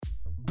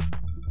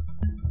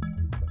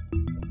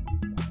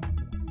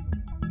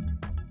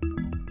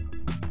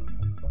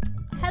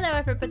Hello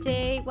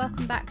everybody,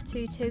 welcome back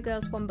to Two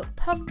Girls One Book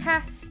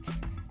podcast.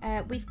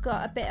 We've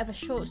got a bit of a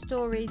short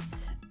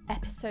stories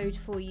episode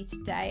for you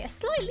today, a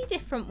slightly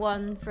different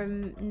one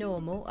from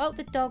normal. Oh,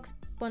 the dog's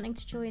wanting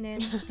to join in.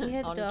 Can you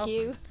hear the On dog?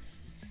 cue.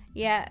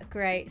 Yeah,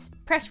 great.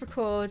 Press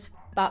record.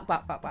 Bark,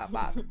 bark, bark, bark,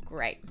 bark.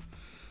 Great.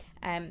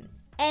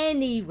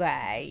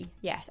 Anyway,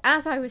 yes,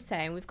 as I was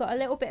saying, we've got a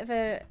little bit of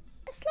a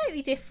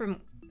slightly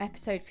different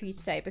episode for you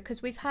today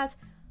because we've had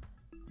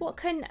what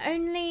can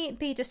only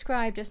be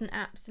described as an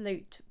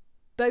absolute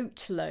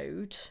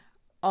boatload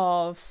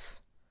of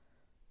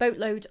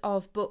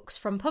books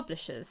from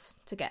publishers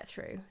to get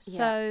through. Yeah.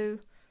 So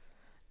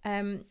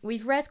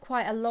we've read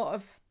quite a lot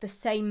of the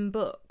same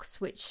books,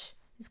 which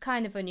is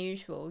kind of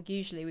unusual.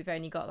 Usually we've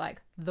only got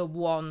like the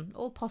one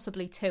or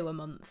possibly two a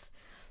month.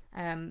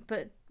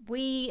 But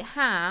we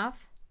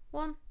have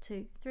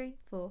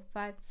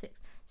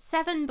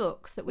 7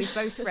 books that we've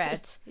both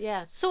read.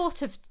 Yeah.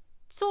 Sort of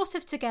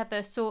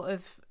together, sort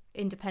of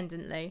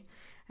independently.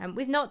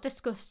 We've not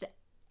discussed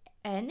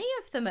any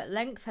of them at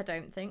length, I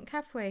don't think,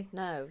 have we?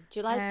 No.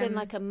 July's been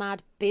like a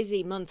mad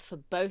busy month for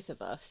both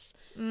of us.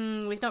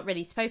 We've not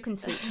really spoken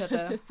to each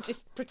other.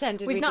 Just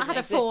pretended We've not had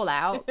didn't a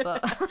fallout,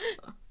 but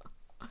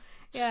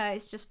yeah,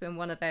 it's just been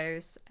one of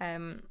those.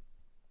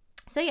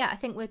 So yeah, I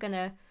think we're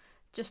gonna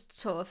just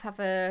sort of have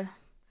a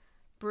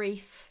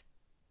brief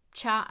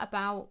chat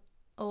about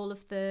all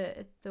of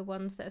the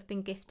ones that have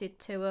been gifted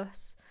to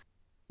us.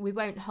 We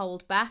won't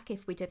hold back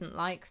if we didn't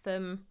like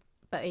them,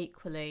 but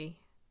equally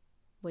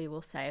we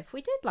will say if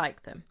we did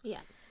like them.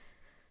 Yeah.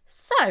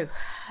 So,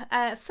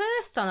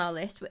 first on our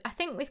list, I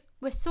think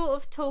we're sort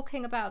of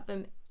talking about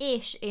them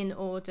ish in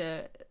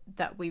order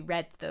that we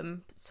read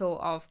them,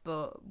 sort of,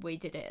 but we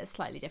did it at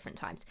slightly different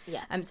times.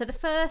 Yeah. So the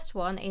first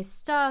one is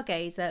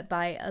Stargazer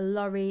by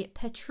Laurie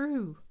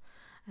Petrou,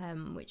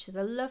 which is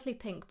a lovely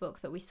pink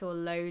book that we saw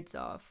loads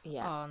of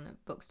on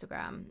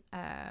Bookstagram,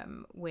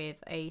 with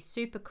a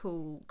super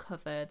cool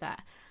cover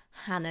that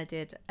Hannah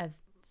did a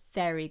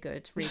very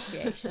good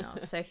recreation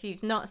of. So if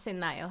you've not seen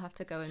that, you'll have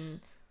to go and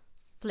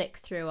flick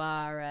through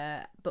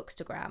our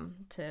Bookstagram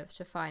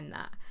to find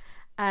that.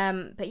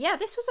 But yeah,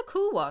 this was a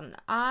cool one.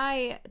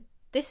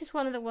 This is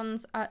one of the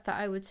ones that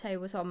I would say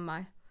was on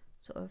my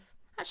sort of...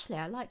 Actually,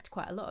 I liked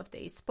quite a lot of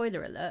these.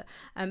 Spoiler alert.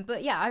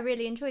 But yeah, I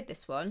really enjoyed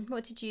this one.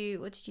 What did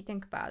you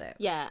think about it?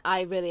 Yeah,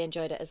 I really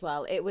enjoyed it as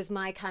well. It was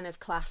my kind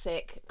of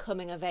classic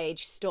coming of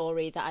age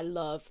story that I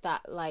love,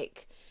 that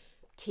like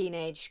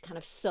teenage kind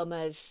of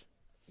summers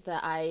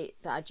that I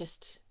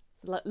just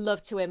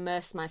love to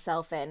immerse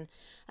myself in.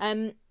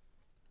 And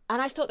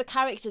I thought the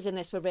characters in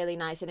this were really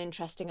nice and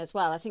interesting as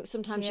well. I think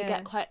sometimes you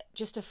get quite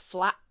just a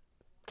flat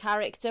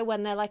character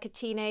when they're like a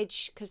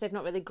teenage, because they've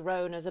not really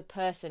grown as a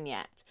person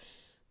yet.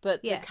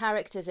 But the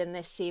characters in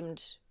this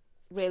seemed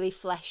really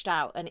fleshed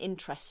out and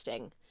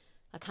interesting.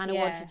 I kind of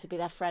wanted to be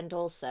their friend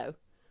also.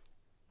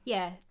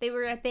 Yeah, they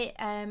were a bit,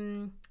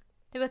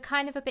 they were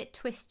kind of a bit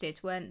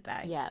twisted, weren't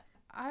they? Yeah.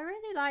 I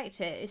really liked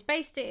it.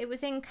 It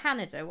was in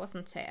Canada,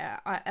 wasn't it?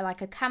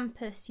 Like a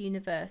campus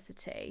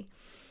university.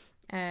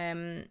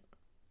 I'm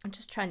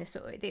just trying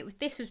to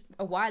this was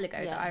a while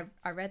ago that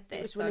I read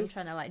this, so I'm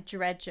trying to like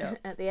dredge up.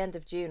 At the end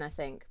of June, I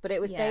think. But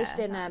it was based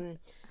in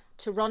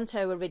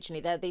Toronto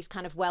originally. There are these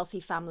kind of wealthy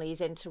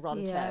families in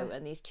Toronto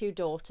and these two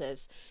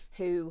daughters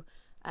who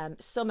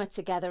summer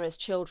together as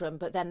children,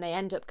 but then they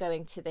end up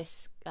going to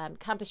this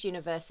campus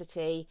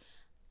university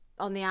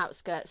on the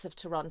outskirts of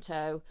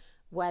Toronto,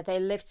 where they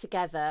live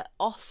together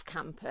off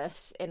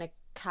campus in a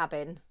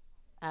cabin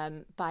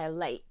by a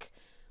lake.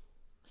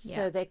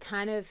 So they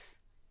kind of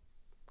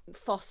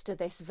foster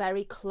this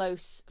very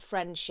close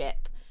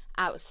friendship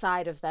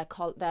outside of their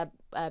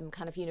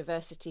kind of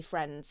university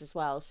friends as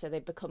well. So they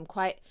become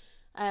quite,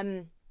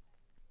 I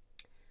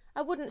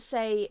wouldn't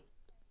say,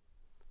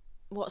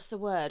 what's the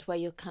word, where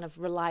you're kind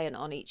of reliant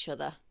on each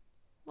other.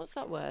 What's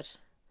that word?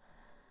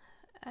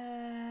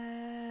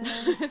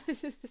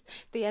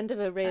 The end of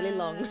a really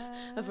long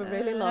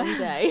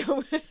day.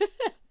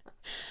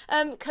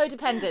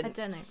 Codependent. I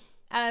don't know.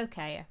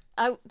 Okay,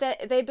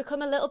 they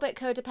become a little bit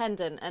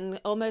codependent and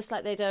almost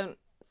like they don't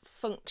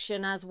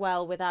function as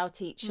well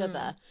without each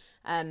other,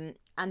 and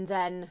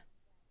then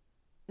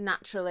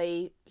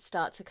naturally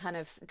start to kind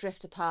of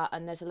drift apart,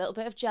 and there's a little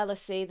bit of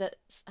jealousy that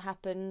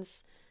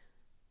happens,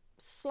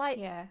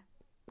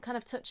 kind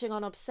of touching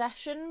on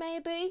obsession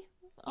maybe.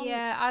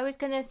 I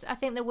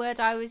think the word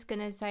I was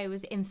gonna say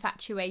was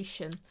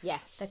infatuation.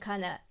 Yes. They're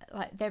kind of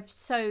like, they're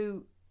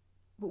so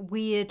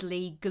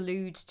weirdly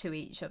glued to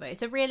each other.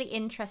 It's a really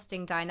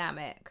interesting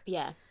dynamic.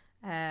 Yeah.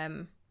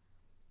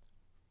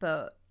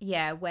 But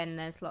yeah, when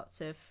there's lots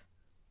of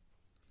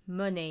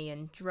money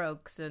and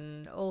drugs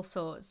and all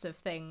sorts of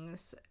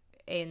things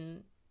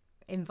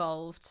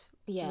involved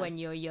when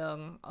you're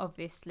young,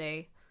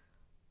 obviously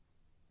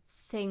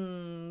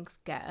things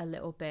get a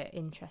little bit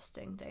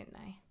interesting, don't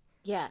they?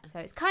 Yeah. So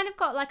it's kind of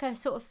got like a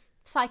sort of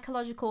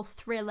psychological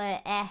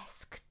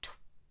thriller-esque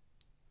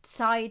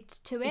side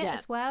to it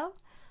as well.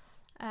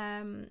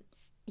 And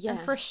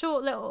for a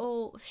short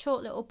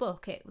little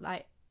book, it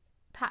like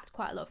packed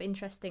quite a lot of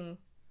interesting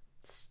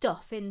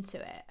stuff into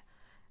it.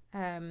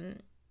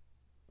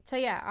 So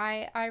yeah,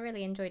 I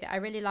really enjoyed it. I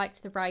really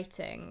liked the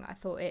writing. I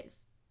thought it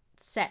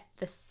set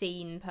the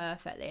scene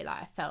perfectly.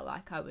 Like, I felt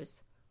like I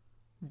was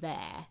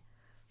there.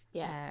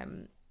 Yeah.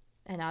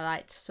 And I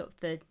liked sort of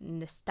the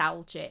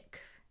nostalgic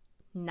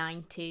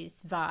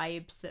 90s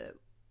vibes that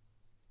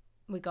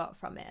we got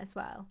from it as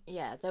well.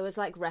 Yeah, there was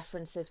like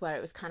references where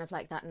it was kind of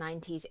like that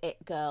 90s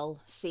it girl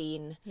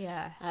scene.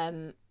 Yeah.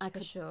 I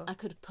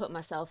could put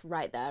myself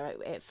right there.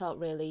 It felt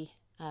really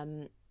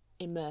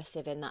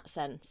immersive in that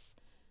sense.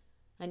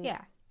 And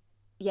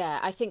yeah,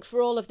 I think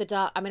for all of the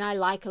dark, I mean, I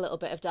like a little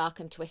bit of dark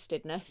and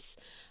twistedness.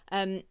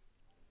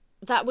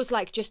 That was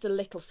like just a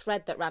little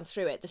thread that ran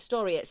through it. The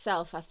story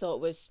itself, I thought,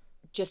 was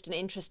just an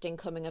interesting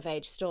coming of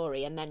age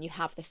story, and then you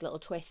have this little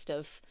twist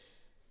of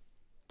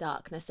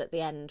darkness at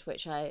the end,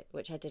 which I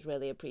did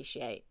really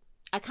appreciate.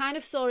 I kind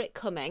of saw it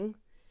coming,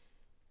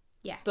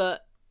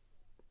 but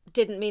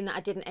didn't mean that I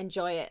didn't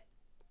enjoy it.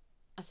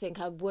 I think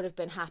I would have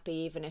been happy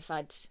even if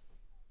I'd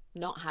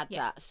not had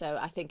that. So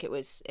I think it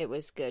was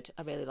good.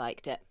 I really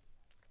liked it.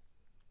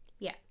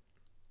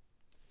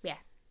 Yeah,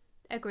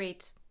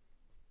 agreed.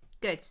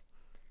 Good.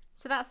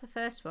 So that's the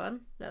first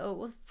one.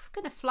 We're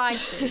going to fly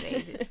through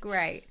these. It's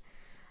great.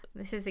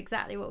 This is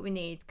exactly what we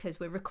need, because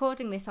we're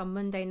recording this on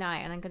Monday night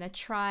and I'm going to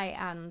try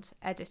and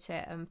edit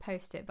it and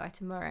post it by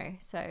tomorrow.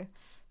 So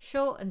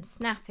short and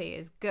snappy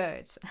is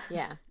good.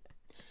 Yeah.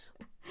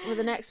 Well,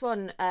 the next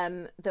one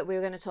that we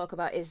were going to talk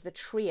about is The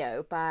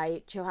Trio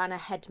by Johanna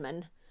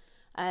Hedman.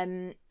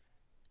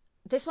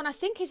 This one I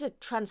think is a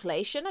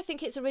translation. I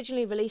think it's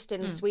originally released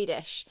in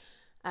Swedish.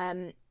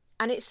 And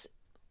it's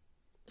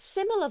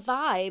similar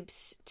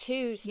vibes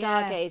to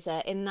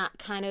Stargazer in that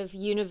kind of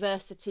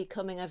university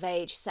coming of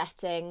age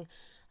setting,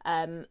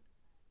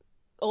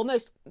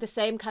 almost the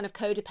same kind of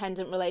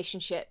codependent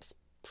relationships,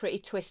 pretty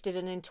twisted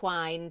and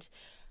entwined.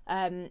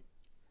 I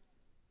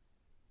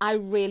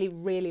really,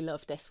 really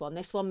loved this one.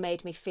 This one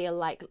made me feel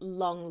like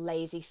long,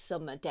 lazy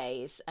summer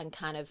days and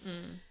kind of,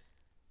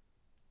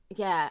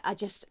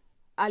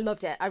 I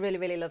loved it. I really,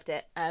 really loved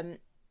it.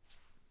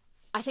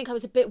 I think I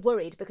was a bit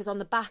worried because on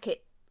the back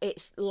it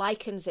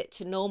likens it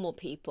to normal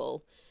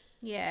people,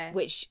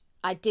 which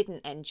I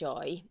didn't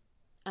enjoy,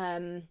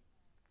 and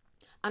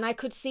I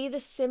could see the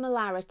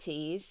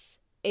similarities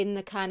in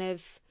the kind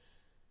of,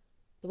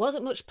 there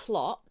wasn't much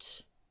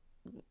plot,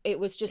 it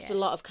was just a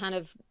lot of kind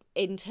of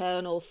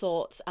internal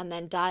thoughts and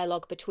then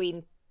dialogue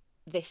between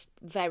this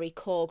very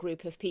core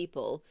group of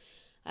people,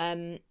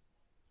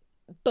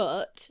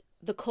 but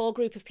the core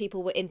group of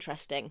people were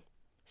interesting,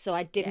 so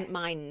I didn't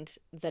mind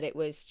that it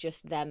was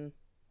just them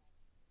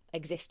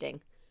existing.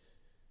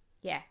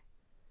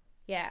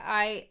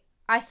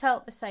 I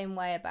felt the same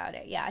way about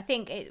it. I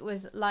think it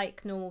was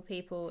like normal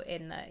people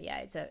in that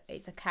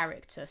it's a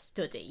character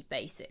study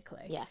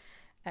basically.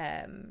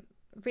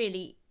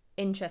 Really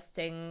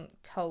interesting,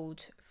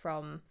 told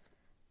from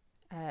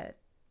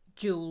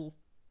dual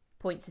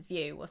points of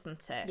view,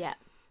 wasn't it?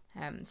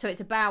 So it's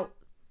about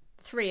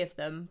 3 of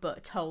them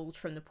but told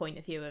from the point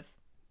of view of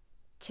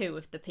 2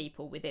 of the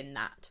people within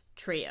that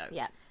trio,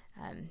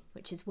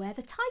 which is where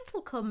the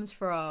title comes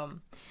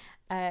from.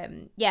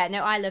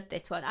 I loved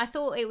this one. I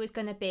thought it was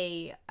going to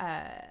be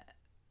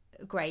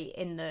great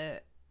in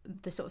the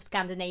sort of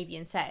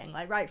Scandinavian setting,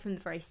 like right from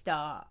the very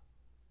start.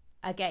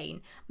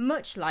 Again,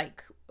 much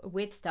like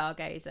with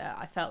Stargazer,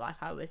 I felt like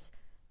I was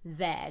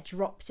there,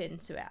 dropped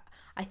into it.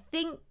 I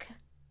think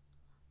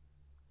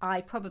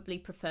I probably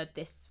preferred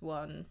this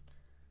one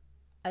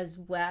as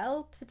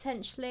well,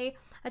 potentially.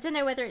 I don't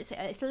know whether it's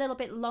a little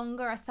bit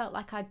longer. I felt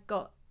like I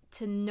got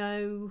to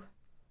know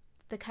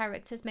the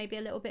characters maybe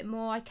a little bit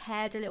more. I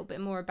cared a little bit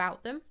more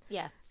about them.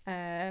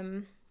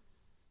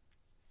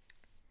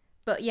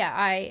 But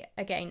I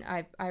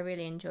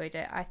really enjoyed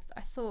it. I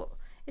thought,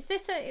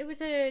 it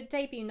was a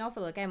debut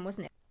novel again,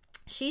 wasn't it?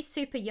 She's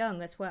super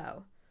young as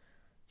well.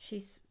 She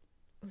was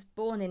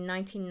born in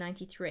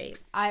 1993.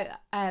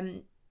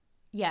 I'm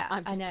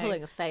just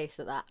pulling a face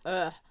at that.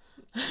 Ugh.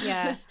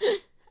 Yeah.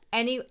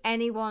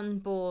 Anyone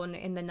born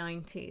in the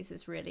 90s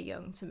is really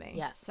young to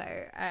me. So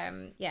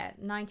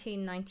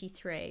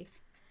 1993.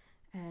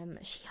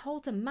 She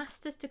holds a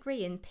master's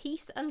degree in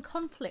peace and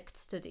conflict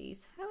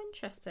studies. How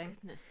interesting.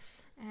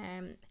 Goodness.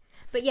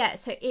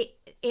 So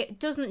it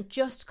doesn't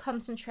just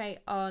concentrate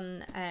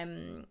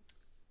on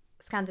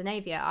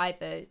Scandinavia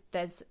either.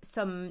 There's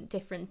some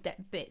different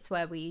bits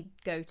where we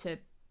go to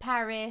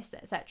Paris,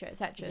 etc.,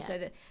 etc.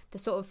 So the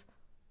sort of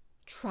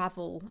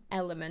travel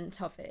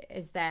element of it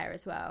is there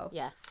as well.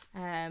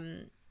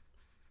 And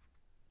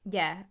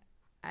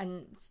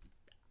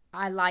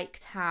I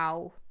liked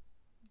how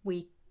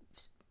we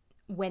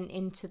went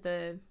into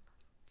the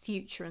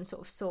future and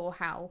sort of saw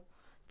how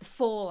the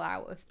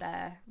fallout of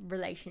their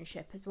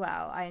relationship as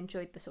well. I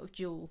enjoyed the sort of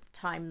dual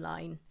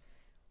timeline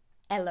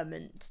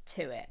element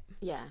to it.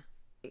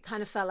 It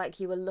kind of felt like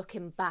you were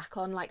looking back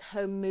on like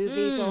home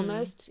movies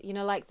almost, you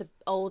know, like the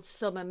old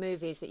summer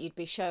movies that you'd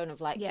be shown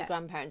of like your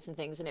grandparents and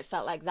things, and it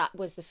felt like that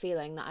was the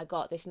feeling that I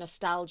got, this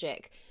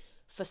nostalgic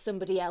for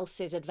somebody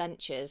else's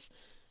adventures.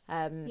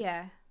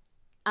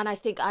 And I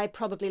think I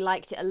probably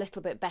liked it a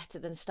little bit better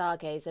than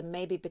Stargazer,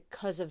 maybe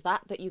because of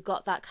that you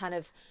got that kind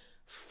of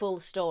full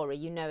story.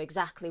 You know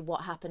exactly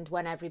what happened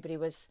when everybody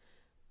was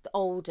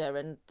older,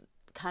 and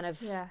kind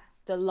of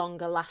the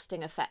longer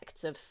lasting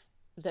effects of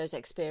those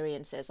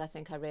experiences. I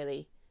think I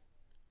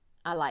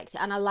liked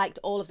it. And I liked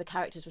all of the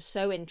characters were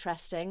so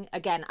interesting.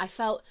 Again,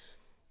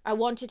 I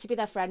wanted to be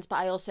their friends, but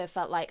I also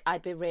felt like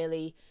I'd be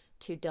really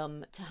too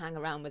dumb to hang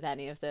around with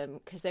any of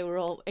them, because they were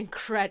all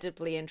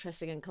incredibly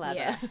interesting and clever.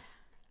 Yeah,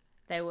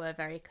 they were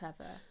very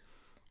clever.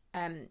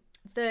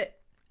 The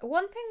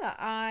one thing that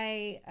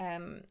I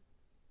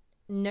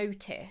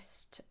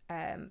noticed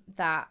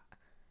that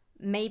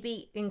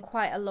maybe in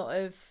quite a lot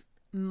of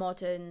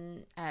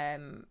modern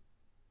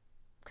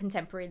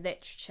contemporary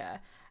literature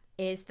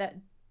is that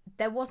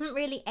there wasn't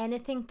really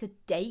anything to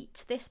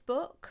date this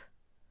book.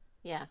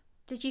 Yeah.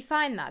 Did you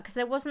find that? Because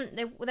there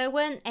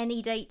weren't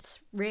any dates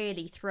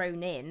really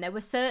thrown in. There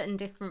were certain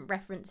different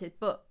references,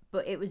 but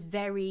it was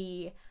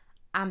very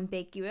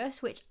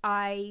ambiguous, which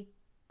I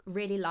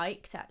really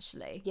liked,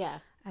 actually. Yeah.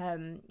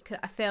 'Cause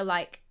I feel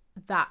like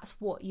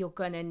that's what you're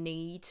gonna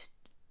need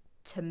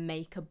to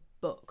make a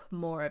book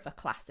more of a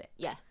classic.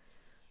 Yeah.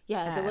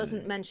 Yeah, there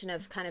wasn't mention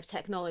of kind of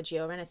technology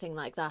or anything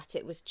like that.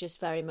 It was just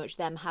very much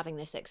them having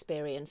this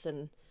experience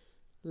and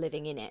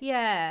living in it.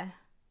 Yeah.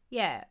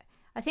 Yeah.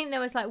 I think there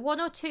was like one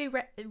or two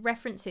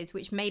references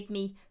which made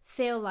me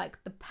feel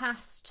like the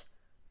past,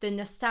 the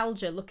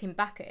nostalgia looking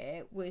back at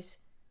it was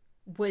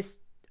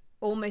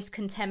almost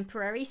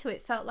contemporary. So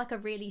it felt like a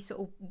really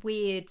sort of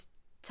weird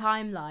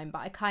timeline,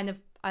 but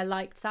I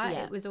liked that.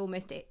 Yeah. It was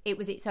almost, it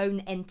was its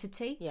own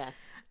entity. Yeah.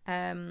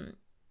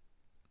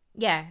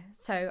 Yeah,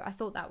 so I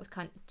thought that was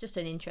kind of just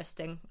an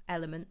interesting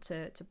element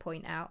to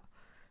point out.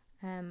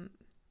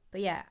 But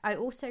yeah, I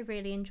also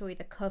really enjoy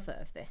the cover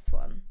of this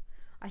one.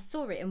 I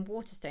saw it in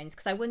Waterstones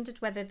because I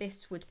wondered whether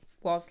this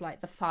was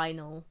like the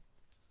final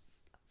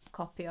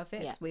copy of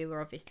it. Yeah. So we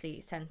were obviously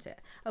sent it.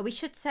 Oh, we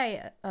should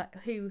say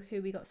who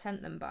we got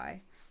sent them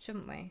by,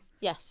 shouldn't we?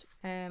 Yes.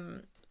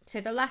 So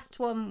the last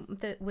one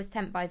that was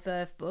sent by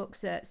Verve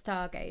Books,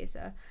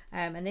 Stargazer,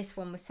 and this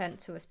one was sent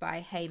to us by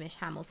Hamish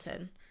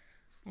Hamilton,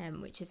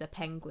 which is a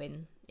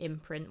Penguin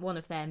imprint, one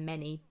of their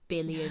many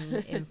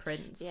billion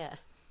imprints. Yeah.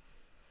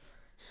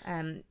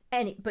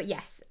 But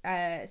yes,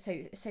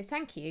 so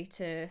thank you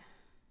to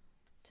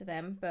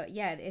them. But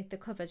yeah, the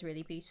cover's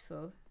really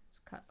beautiful. It's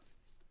got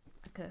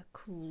like a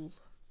cool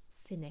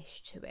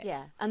finish to it.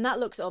 Yeah, and that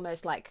looks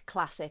almost like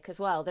classic as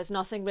well. There's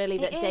nothing really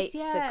that dates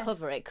the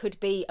cover. It could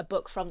be a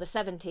book from the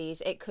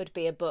 70s. It could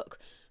be a book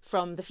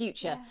from the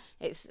future.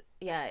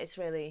 Yeah. It's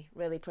really,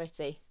 really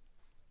pretty.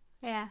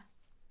 Yeah.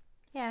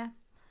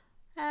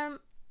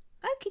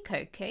 Okie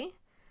dokie.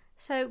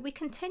 So we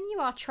continue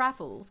our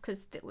travels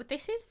because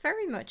this is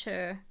very much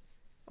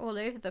all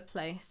over the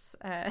place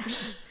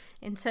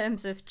in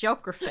terms of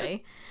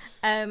geography.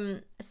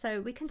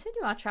 So we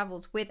continue our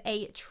travels with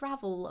a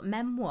travel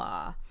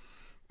memoir.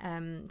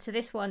 So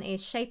this one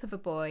is Shape of a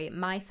Boy,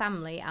 My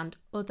Family and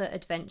Other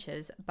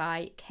Adventures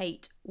by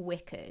Kate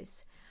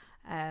Wickers.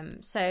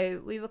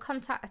 So we were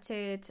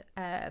contacted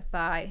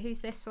by,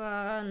 who's this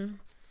one?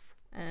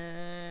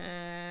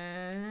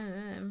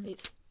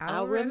 It's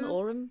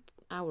Aurum.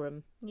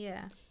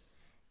 Yeah.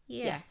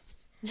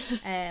 Yes.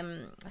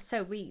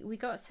 So we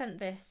got sent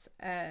this,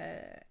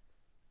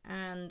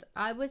 and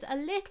I was a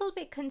little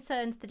bit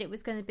concerned that it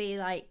was going to be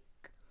like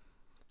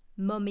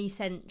mummy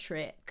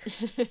centric,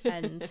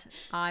 and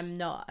I'm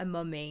not a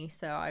mummy,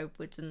 so I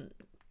wouldn't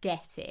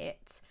get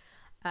it.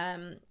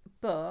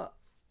 But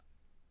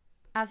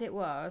as it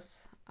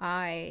was,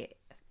 I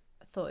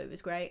thought it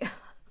was great.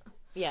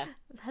 Yeah.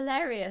 It's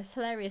hilarious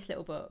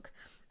little book,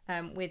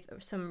 with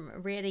some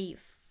really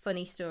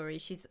funny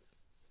stories. She's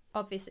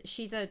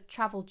a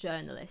travel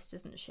journalist,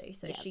 isn't she?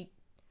 So yeah.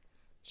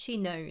 She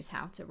knows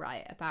how to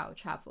write about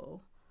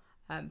travel.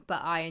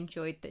 But I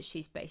enjoyed that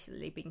she's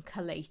basically been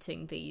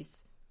collating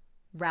these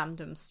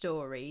random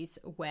stories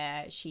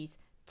where she's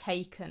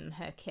taken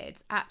her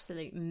kids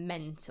absolute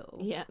mental.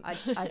 Yeah.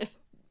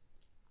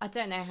 I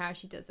don't know how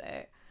she does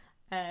it.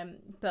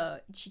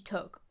 But she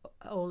took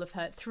all of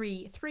her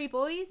three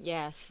boys.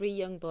 Yeah, 3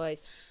 young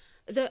boys.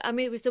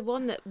 It was the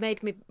one that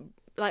made me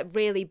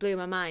really blew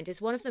my mind.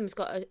 Is one of them's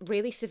got a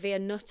really severe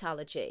nut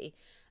allergy,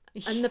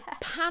 and the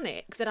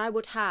panic that I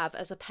would have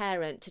as a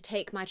parent to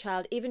take my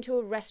child even to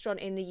a restaurant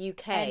in the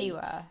UK,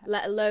 anywhere,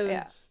 let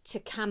alone to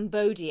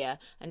Cambodia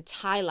and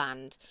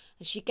Thailand.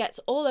 And she gets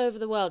all over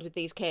the world with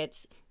these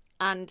kids,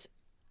 and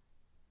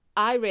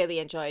I really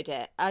enjoyed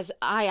it, as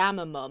I am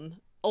a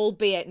mum.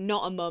 Albeit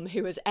not a mum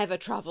who has ever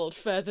travelled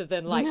further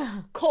than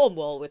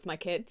Cornwall with my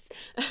kids.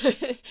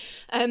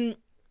 I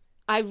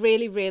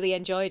really, really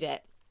enjoyed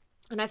it.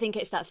 And I think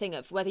it's that thing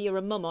of whether you're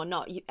a mum or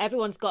not,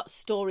 everyone's got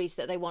stories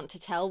that they want to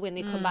tell when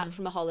they come back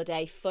from a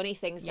holiday, funny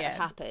things that have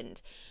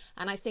happened.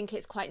 And I think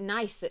it's quite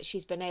nice that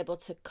she's been able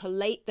to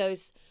collate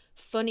those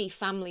funny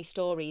family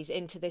stories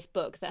into this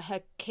book that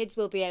her kids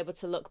will be able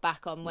to look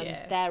back on when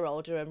they're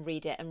older and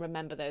read it and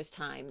remember those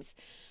times.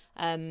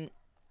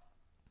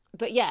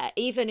 but yeah,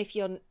 even if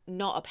you're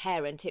not a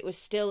parent, it was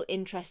still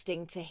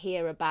interesting to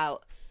hear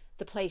about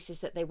the places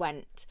that they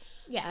went.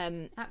 Yeah,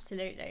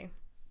 absolutely.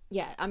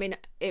 Yeah, I mean,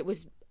 it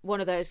was one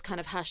of those kind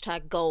of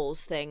hashtag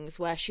goals things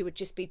where she would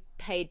just be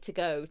paid to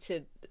go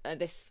to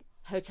this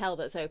hotel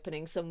that's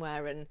opening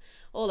somewhere, and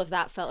all of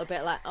that felt a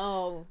bit like,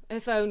 oh,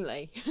 if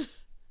only.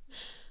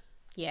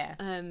 Yeah.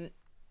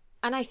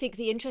 And I think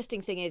the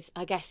interesting thing is,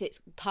 I guess it's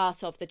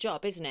part of the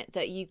job, isn't it,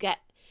 that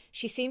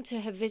she seemed to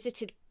have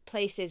visited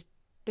places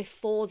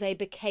before they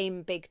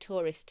became big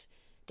tourist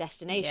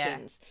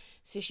destinations. Yeah.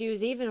 So she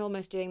was even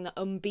almost doing the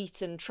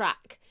unbeaten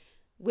track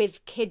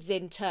with kids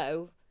in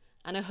tow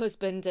and a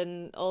husband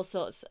and all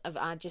sorts of...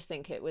 I just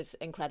think it was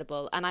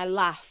incredible. And I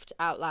laughed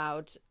out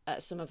loud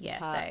at some of the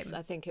parts. Same.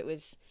 I think it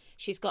was...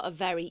 She's got a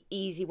very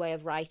easy way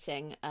of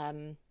writing.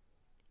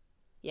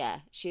 Yeah,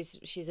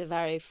 she's a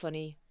very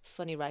funny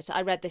writer.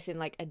 I read this in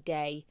like a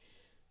day.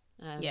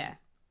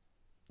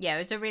 Yeah, it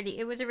was a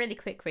really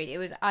quick read. It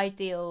was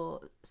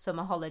ideal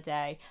summer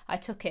holiday. I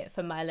took it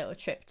for my little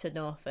trip to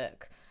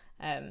Norfolk,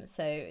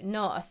 so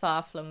not a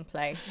far-flung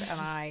place. And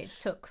I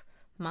took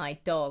my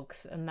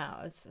dogs, and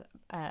that was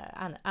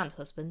and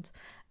husband,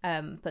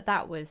 but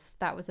that was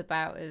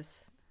about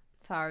as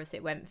far as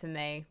it went for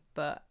me.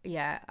 But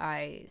yeah,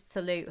 I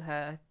salute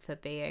her for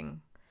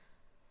being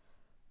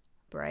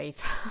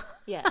brave.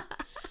 Yeah.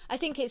 I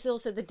think it's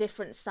also the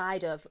different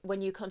side of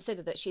when you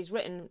consider that she's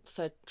written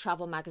for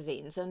travel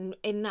magazines, and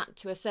in that,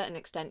 to a certain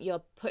extent,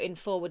 you're putting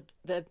forward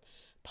the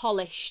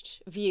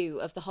polished view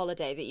of the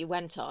holiday that you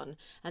went on,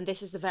 and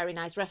this is the very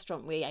nice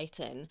restaurant we ate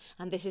in,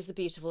 and this is the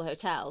beautiful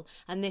hotel,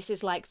 and this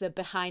is like the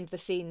behind the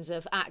scenes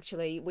of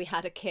actually we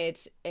had a kid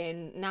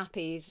in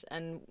nappies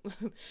and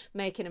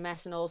making a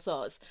mess and all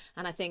sorts.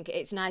 And I think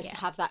it's nice to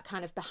have that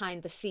kind of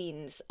behind the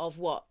scenes of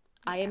what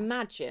I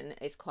imagine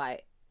is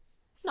quite...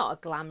 not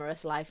a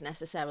glamorous life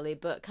necessarily,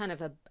 but kind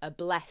of a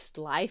blessed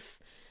life,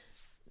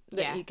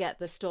 that you get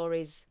the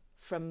stories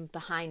from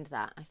behind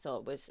that. I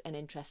thought was an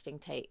interesting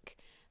take.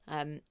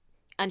 And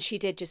she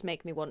did just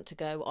make me want to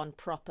go on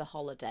proper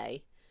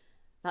holiday.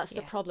 That's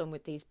the problem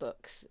with these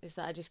books, is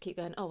that I just keep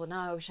going, oh, well,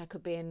 now I wish I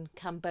could be in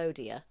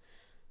Cambodia.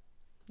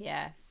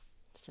 Yeah.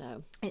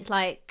 So it's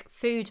like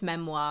food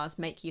memoirs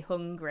make you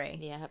hungry.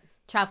 Yeah.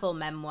 Travel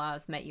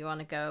memoirs make you want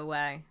to go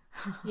away.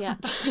 Yeah.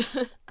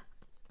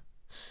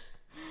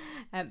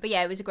 But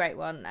yeah, it was a great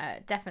one.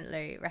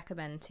 Definitely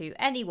recommend to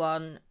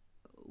anyone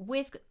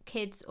with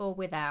kids or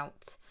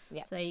without.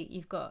 Yeah. So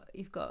you've got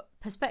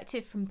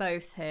perspective from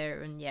both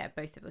here, and yeah,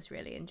 both of us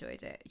really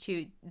enjoyed it.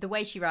 The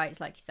way she writes,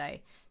 like you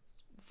say,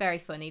 very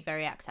funny,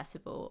 very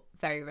accessible,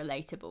 very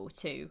relatable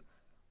to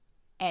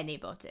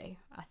anybody,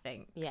 I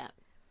think. Yeah.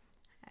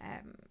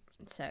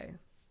 So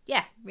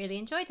yeah, really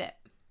enjoyed it.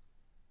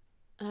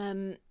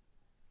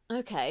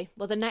 Okay.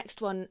 Well, the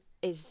next one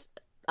is...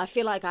 I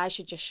feel like I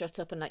should just shut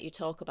up and let you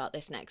talk about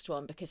this next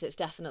one, because it's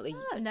definitely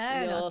not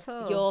at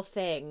all. Your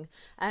thing.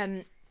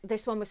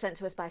 This one was sent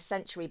to us by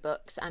Century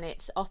Books, and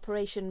it's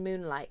Operation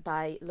Moonlight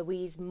by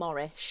Louise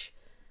Morrish.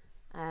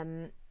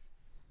 And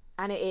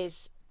it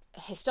is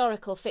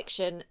historical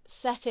fiction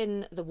set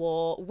in the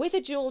war with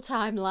a dual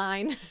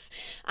timeline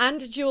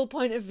and a dual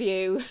point of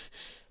view.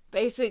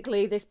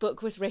 Basically, this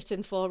book was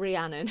written for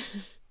Rhiannon.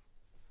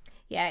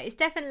 Yeah, it's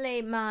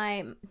definitely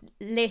my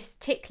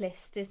tick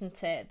list,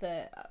 isn't it?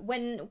 That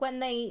when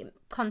they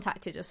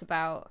contacted us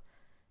about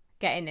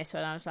getting this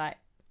one, I was like,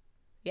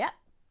 yeah,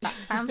 that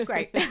sounds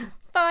great.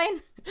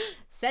 Fine,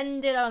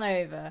 send it on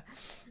over.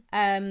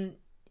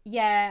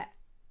 Yeah,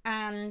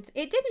 and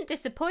it didn't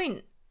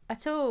disappoint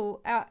at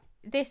all.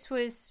 This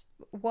was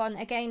one,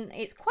 again,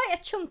 it's quite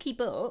a chunky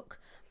book,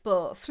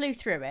 but flew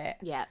through it.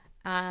 Yeah.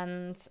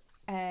 And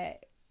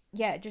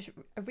just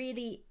a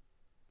really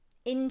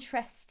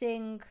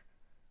interesting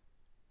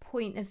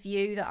point of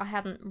view that I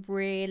hadn't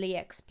really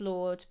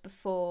explored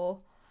before.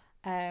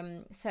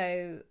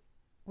 So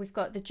we've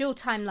got the dual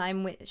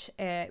timeline, which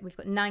we've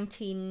got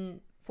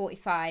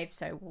 1945,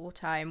 so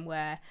wartime,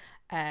 where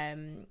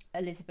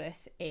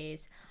Elizabeth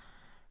is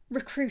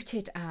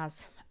recruited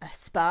as a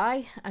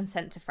spy and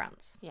sent to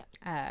France.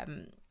 Yeah.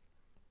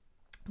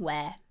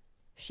 Where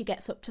she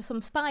gets up to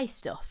some spy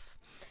stuff.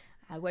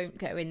 I won't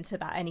go into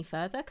that any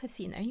further because,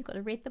 you've got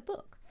to read the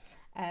book.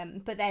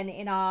 But then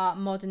in our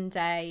modern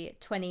day,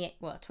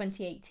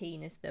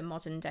 2018 is the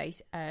modern day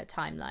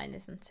timeline,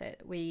 isn't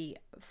it? We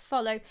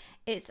follow...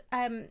 It's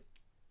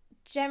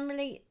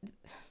generally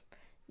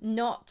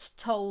not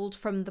told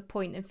from the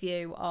point of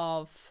view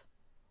of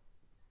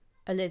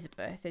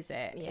Elizabeth, is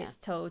it? Yeah. It's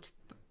told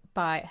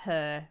by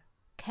her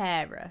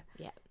carer,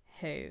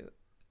 who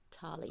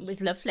Tali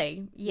was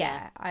lovely.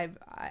 Yeah.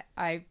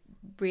 I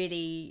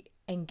really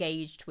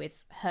engaged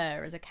with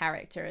her as a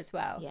character as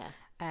well. Yeah.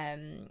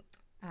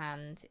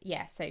 And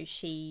yeah, so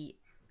she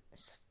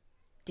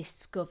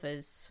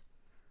discovers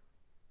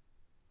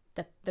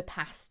the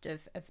past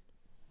of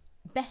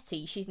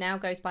Betty. She now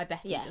goes by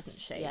Betty, doesn't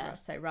she? Yeah.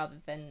 So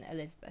rather than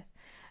Elizabeth.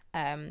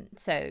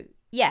 So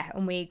yeah,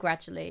 and we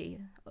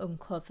gradually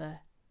uncover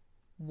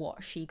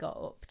what she got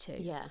up to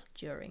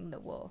during the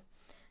war.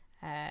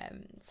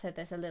 So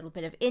there's a little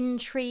bit of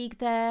intrigue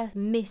there,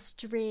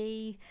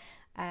 mystery,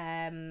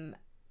 a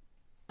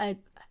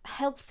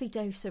healthy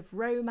dose of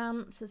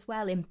romance as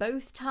well in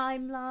both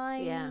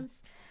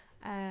timelines.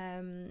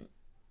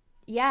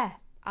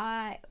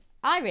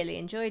 I really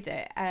enjoyed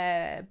it,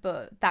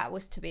 but that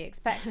was to be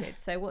expected.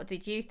 So what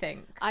did you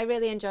think? I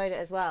really enjoyed it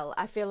as well.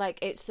 I feel like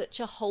it's such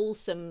a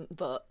wholesome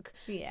book.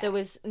 Yeah. There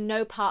was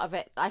no part of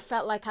it. I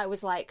felt like I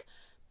was like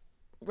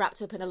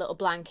wrapped up in a little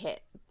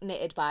blanket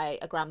knitted by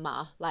a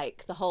grandma,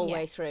 like the whole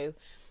way through.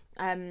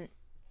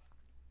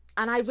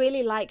 And I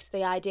really liked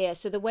the idea.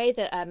 So the way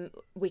that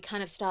we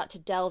kind of start to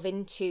delve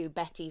into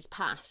Betty's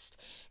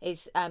past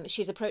is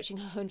she's approaching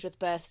her 100th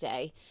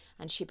birthday,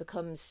 and she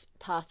becomes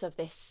part of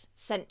this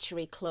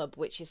Century Club,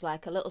 which is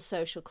like a little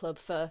social club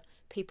for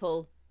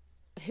people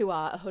who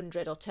are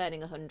 100 or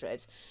turning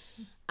 100.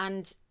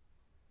 And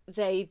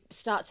they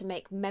start to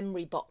make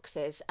memory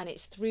boxes, and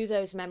it's through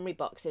those memory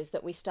boxes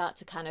that we start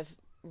to kind of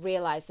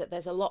realise that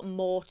there's a lot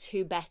more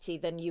to Betty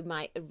than you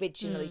might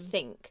originally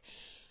think.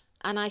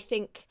 And I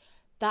think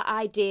that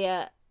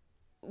idea,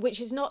 which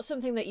is not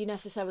something that you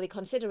necessarily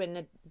consider in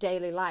a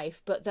daily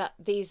life, but that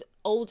these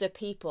older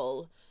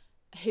people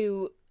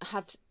who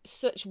have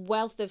such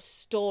wealth of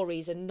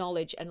stories and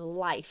knowledge and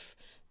life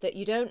that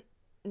you don't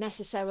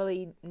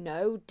necessarily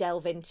know,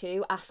 delve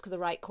into, ask the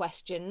right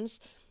questions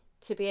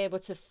to be able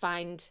to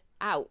find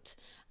out.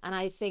 And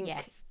I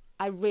think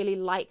I really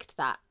liked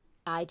that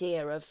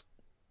idea of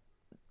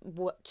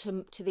what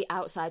to the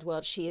outside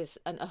world, she is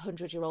a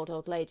 100-year-old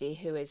old lady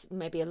who is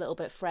maybe a little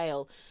bit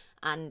frail,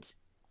 and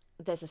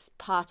there's a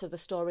part of the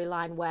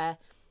storyline where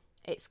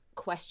it's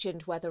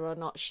questioned whether or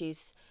not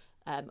she's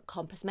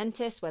compos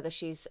mentis, whether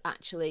she's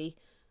actually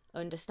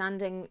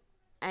understanding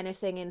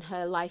anything in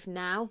her life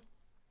now,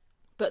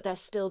 but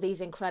there's still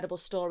these incredible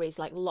stories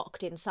like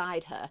locked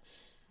inside her.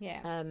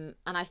 And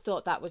I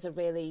thought that was a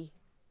really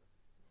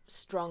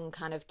strong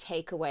kind of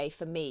takeaway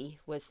for me,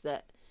 was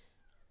that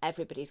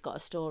everybody's got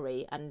a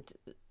story, and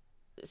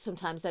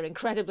sometimes they're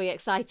incredibly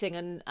exciting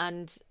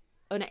and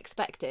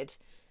unexpected.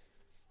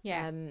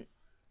 And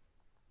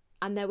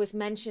there was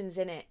mentions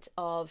in it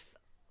of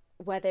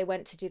where they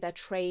went to do their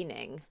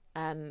training.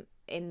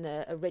 In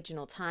the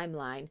original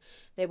timeline,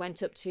 they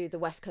went up to the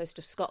west coast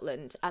of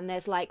Scotland, and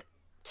there's like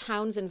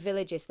towns and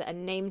villages that are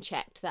name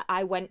checked that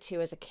I went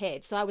to as a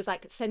kid. So I was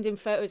like sending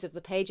photos of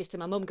the pages to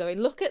my mum going,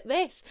 look at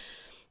this.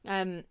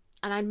 And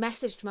I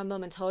messaged my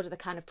mum and told her the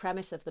kind of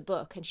premise of the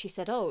book, and she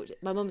said, oh,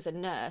 my mum's a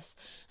nurse,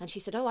 and she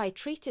said, oh, I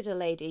treated a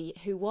lady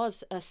who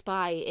was a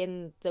spy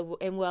in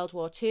World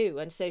War II,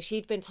 and so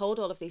she'd been told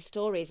all of these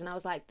stories. And I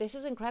was like, this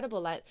is incredible.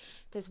 Like,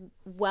 there's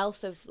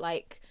wealth of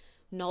like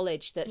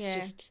knowledge that's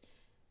just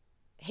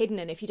hidden,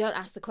 and if you don't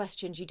ask the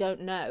questions, you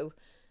don't know.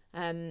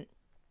 And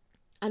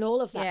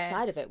all of that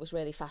side of it was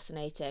really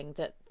fascinating,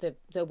 that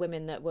the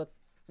women that were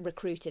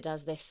recruited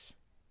as this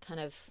kind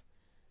of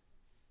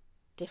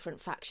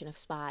different faction of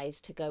spies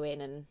to go in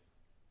and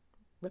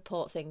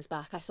report things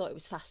back. I thought it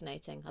was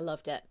fascinating. I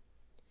loved it.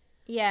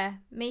 Yeah,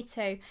 me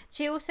too.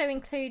 She also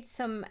includes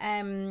some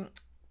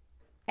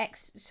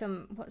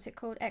what's it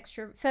called?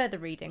 Further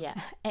reading. Yeah.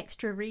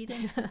 Extra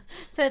reading.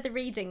 Further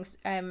readings,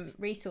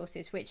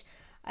 resources, which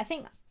I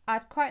think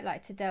I'd quite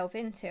like to delve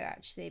into,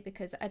 actually,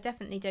 because I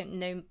definitely don't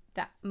know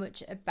that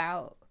much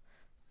about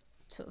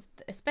sort of,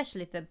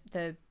 especially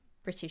the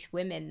British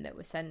women that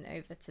were sent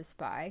over to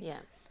spy.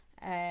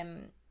 Yeah.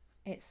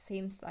 It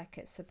seems like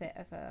it's a bit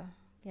of a,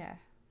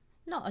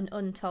 not an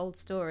untold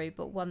story,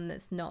 but one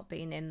that's not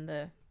been in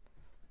the,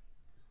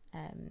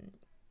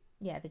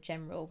 the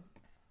general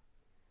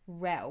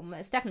realm.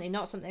 It's definitely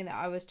not something that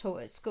I was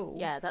taught at school.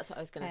 Yeah, that's what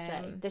I was going to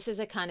say. This is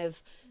a kind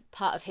of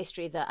part of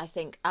history that I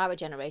think our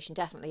generation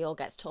definitely all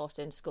gets taught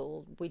in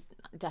school. We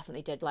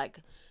definitely did, like,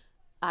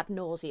 ad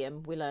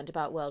nauseum. We learned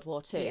about World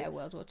War II. Yeah,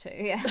 World War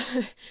II, yeah.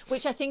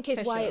 Which I think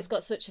is why it's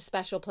got such a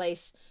special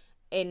place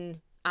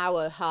in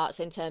our hearts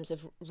in terms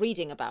of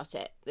reading about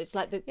it. It's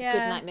like the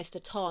Goodnight Mr.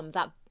 Tom.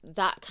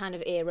 That kind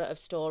of era of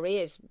story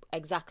is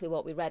exactly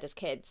what we read as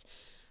kids.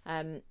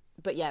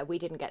 But yeah, we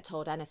didn't get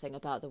told anything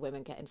about the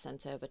women getting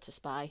sent over to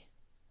spy.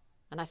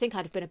 And I think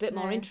I'd have been a bit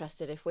more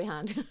interested if we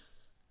had.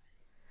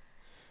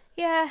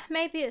 Yeah,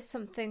 maybe it's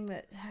something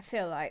that I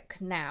feel like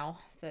now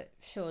that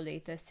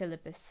surely the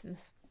syllabus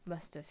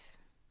must have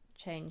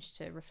changed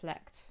to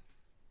reflect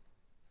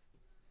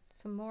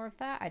some more of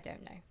that. I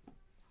don't know.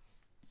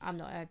 I'm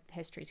not a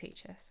history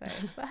teacher, so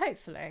but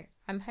hopefully,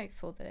 I'm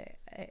hopeful that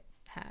it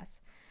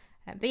has.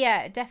 But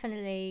yeah,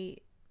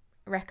 definitely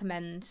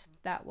recommend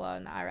that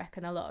one. I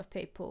reckon a lot of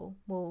people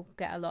will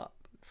get a lot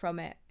from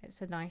it. It's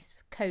a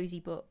nice, cozy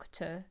book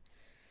to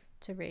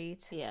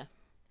read. Yeah.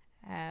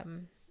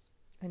 And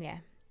yeah,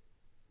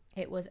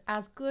 it was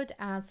as good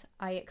as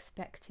I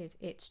expected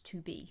it to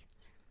be.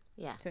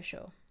 Yeah, for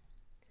sure.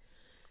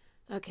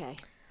 Okay,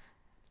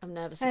 I'm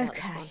nervous about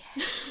this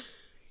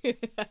one.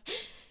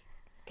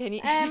 Can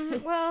you?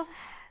 Well,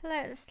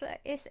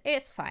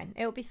 it's fine.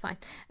 It'll be fine.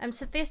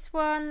 So this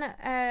one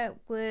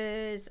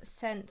was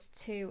sent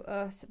to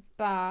us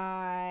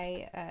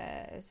by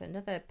it was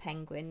another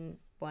Penguin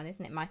one,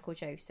 isn't it? Michael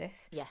Joseph.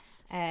 Yes.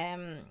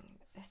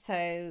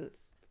 So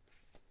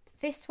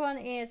this one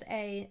is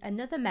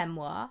another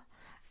memoir,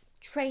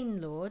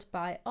 Train Lord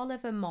by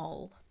Oliver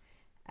Moll.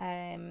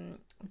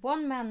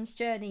 One man's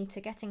journey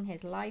to getting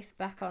his life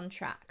back on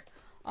track.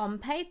 On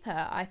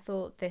paper, I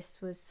thought this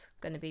was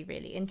going to be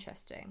really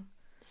interesting.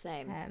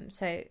 Same.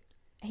 So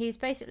he's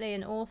basically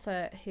an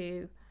author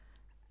who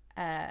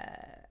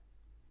got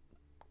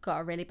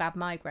a really bad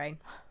migraine.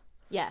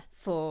 Yeah.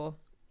 For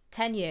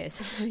 10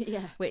 years.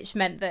 Yeah. Which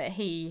meant that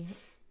he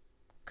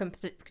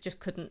just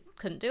couldn't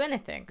do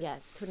anything. Yeah,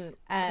 couldn't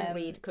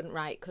read, couldn't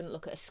write, couldn't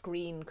look at a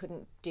screen,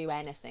 couldn't do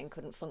anything,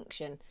 couldn't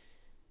function.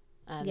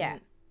 Yeah.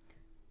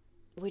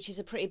 Which is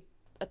a pretty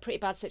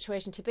bad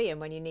situation to be in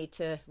when you need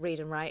to read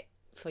and write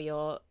for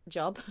your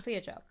job.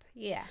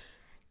 Yeah.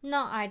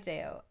 Not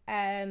ideal.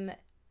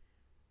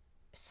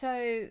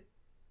 So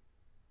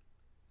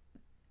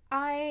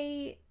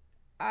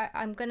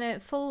I'm gonna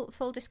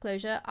full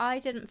disclosure, I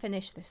didn't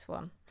finish this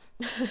one.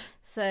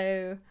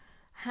 So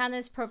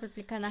Hannah's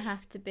probably gonna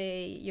have to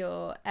be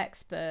your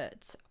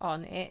expert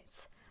on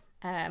it.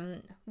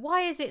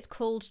 Why is it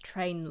called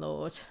Train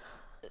Lord?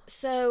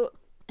 So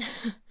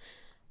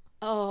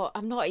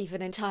I'm not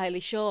even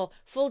entirely sure.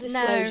 Full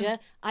disclosure, no.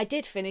 I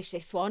did finish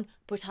this one,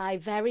 but I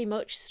very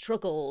much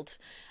struggled.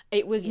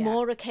 It was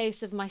more a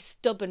case of my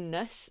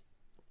stubbornness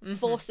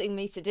forcing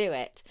me to do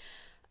it.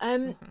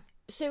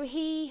 So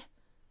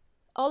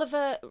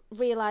Oliver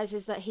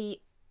realises that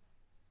he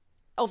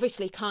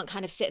obviously can't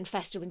kind of sit and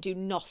fester and do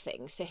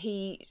nothing. So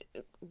he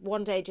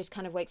one day just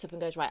kind of wakes up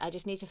and goes, right, I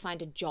just need to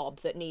find a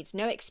job that needs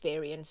no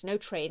experience, no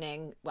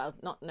training. Well,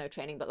 not no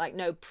training, but like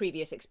no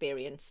previous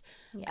experience.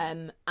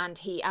 Yeah. And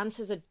he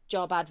answers a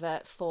job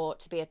advert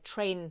to be a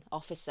train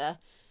officer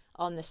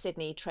on the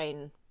Sydney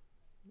train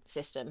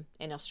system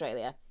in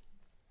Australia.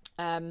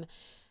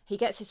 He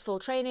gets his full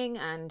training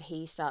and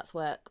he starts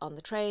work on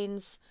the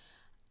trains.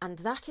 And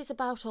that is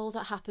about all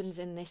that happens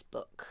in this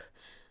book.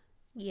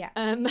 Yeah.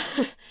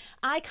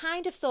 I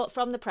kind of thought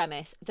from the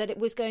premise that it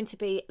was going to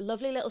be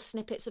lovely little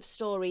snippets of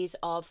stories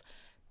of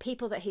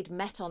people that he'd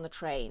met on the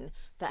train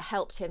that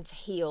helped him to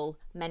heal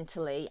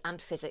mentally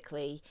and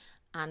physically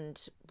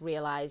and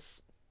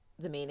realise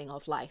the meaning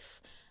of life.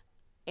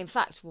 In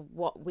fact,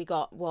 what we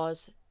got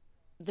was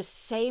the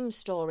same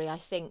story, I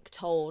think,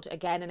 told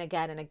again and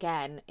again and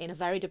again in a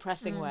very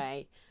depressing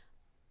way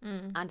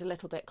and a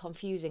little bit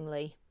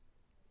confusingly.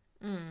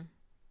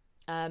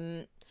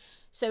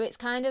 So it's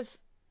kind of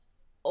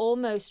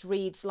almost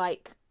reads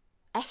like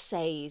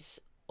essays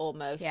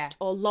almost,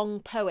 or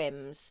long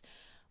poems,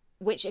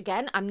 which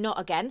again I'm not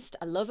against.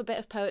 I love a bit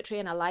of poetry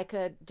and I like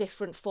a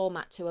different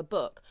format to a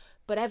book,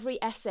 but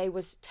every essay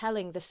was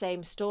telling the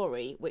same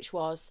story, which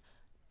was,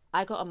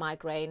 I got a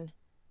migraine,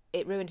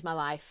 it ruined my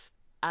life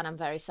and I'm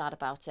very sad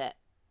about it.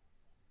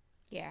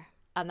 Yeah.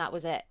 And that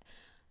was it.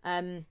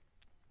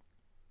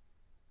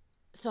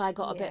 So I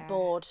got a bit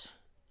bored.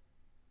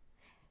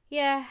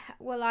 Yeah,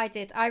 well, I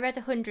did. I read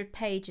 100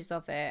 pages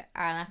of it,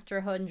 and after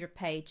 100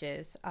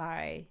 pages,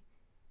 I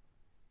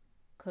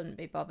couldn't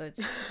be bothered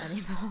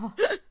anymore.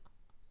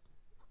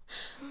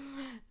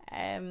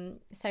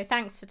 So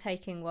thanks for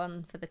taking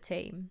one for the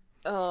team.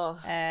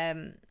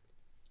 Yeah.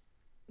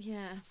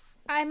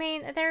 I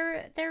mean,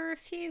 there are a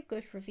few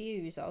good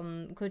reviews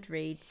on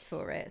Goodreads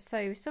for it.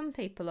 So some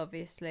people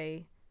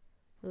obviously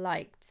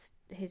liked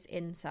his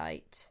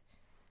insight.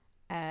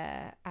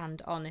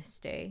 And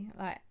honesty.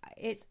 Like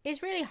it's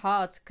really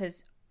hard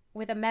because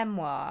with a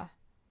memoir,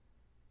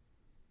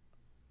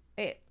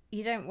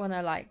 you don't want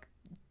to like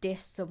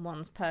diss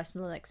someone's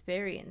personal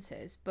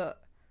experiences,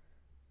 but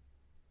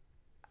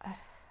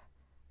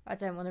I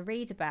don't want to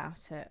read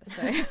about it.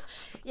 So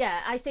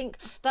yeah, I think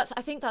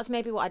that's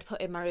maybe what I'd put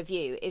in my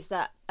review is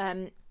that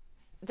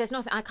there's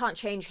nothing, I can't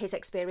change his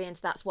experience.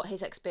 That's what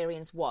his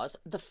experience was.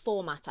 The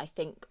format, I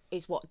think,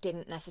 is what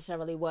didn't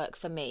necessarily work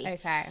for me.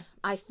 Okay.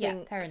 I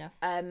think, fair enough.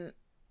 And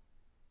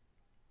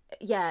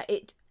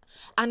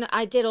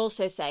I did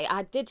also say,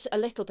 I did a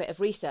little bit of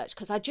research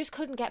because I just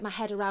couldn't get my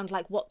head around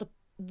like what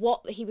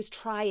he was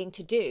trying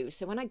to do.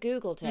 So when I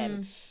Googled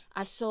him,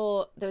 I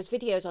saw there was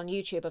videos on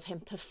YouTube of him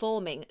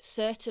performing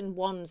certain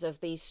ones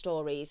of these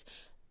stories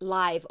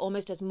live,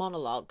 almost as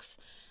monologues.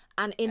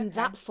 And in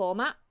that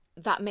format,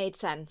 that made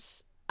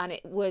sense. And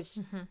it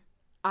was,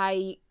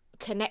 I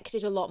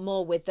connected a lot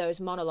more with those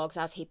monologues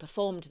as he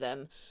performed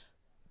them.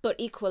 But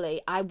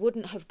equally, I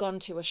wouldn't have gone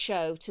to a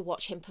show to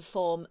watch him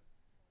perform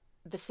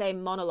the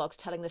same monologues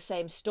telling the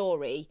same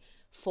story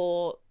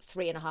for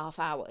 3.5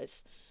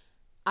 hours.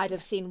 I'd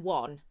have seen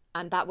one,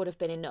 and that would have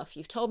been enough.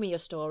 You've told me your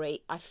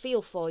story. I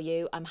feel for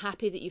you. I'm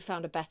happy that you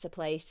found a better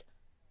place.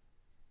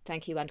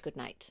 Thank you and good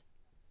night.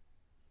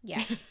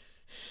 Yeah.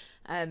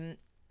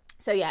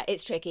 So yeah,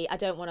 it's tricky. I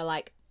don't want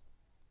to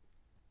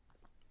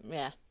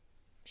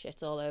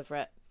shit all over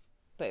it,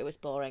 but it was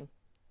boring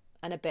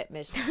and a bit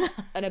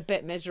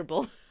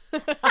miserable.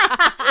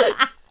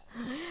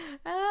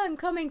 I'm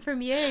coming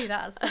from you.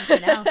 That's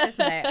something else,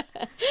 isn't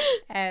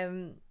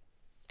it?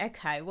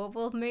 Okay, well,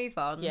 we'll move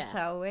on,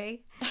 shall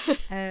we?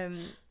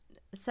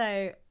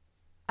 So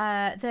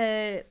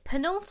The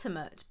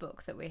penultimate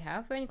book that we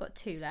have, we've only got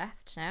 2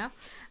 left now,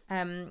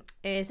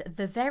 is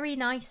The Very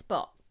Nice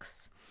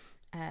Box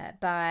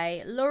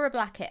by Laura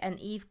Blackett and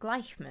Eve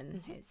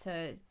Gleichman. It's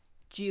a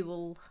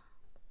dual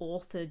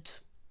authored,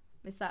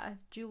 is that a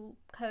dual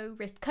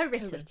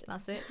co-written,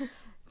 that's it.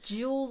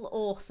 Dual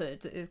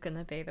authored is going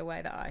to be the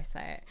way that I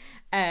say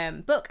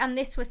it. Book, and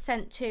this was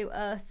sent to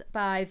us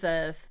by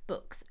Verve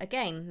Books.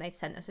 Again, they've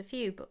sent us a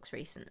few books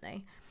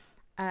recently.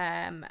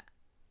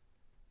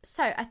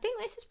 So I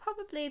think this is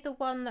probably the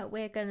one that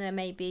we're going to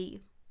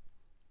maybe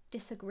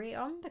disagree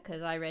on,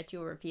 because I read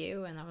your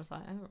review and I was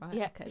like, oh,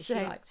 right, okay, she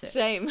liked it.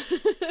 Same.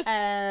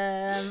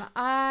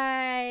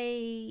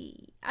 I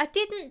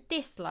didn't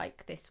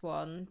dislike this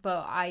one,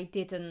 but I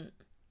didn't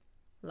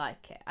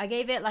like it. I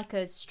gave it like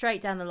a straight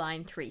down the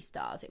line 3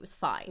 stars. It was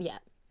fine. Yeah.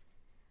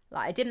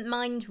 Like, I didn't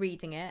mind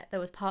reading it. There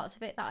was parts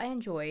of it that I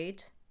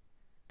enjoyed,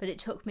 but it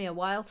took me a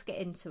while to get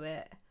into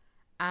it,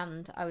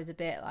 and I was a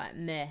bit like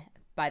meh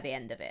by the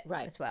end of it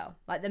as well.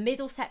 Like the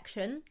middle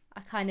section I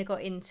kind of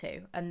got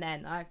into, and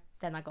then I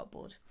got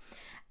bored.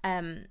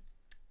 Do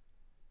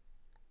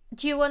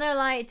you want to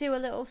like do a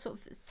little sort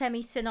of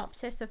semi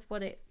synopsis of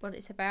what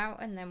it's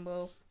about, and then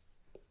we'll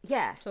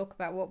talk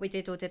about what we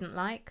did or didn't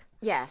like?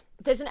 Yeah,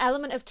 there's an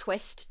element of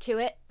twist to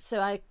it, so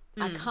I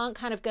can't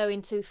kind of go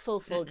into full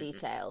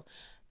detail.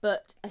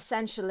 But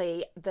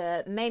essentially,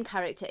 the main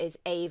character is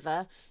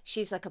Ava.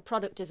 She's like a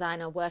product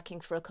designer working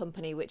for a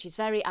company which is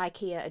very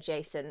IKEA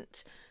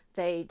adjacent.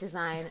 They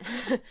design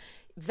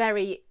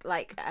very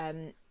like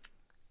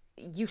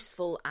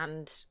useful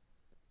and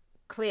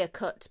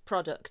clear-cut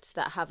products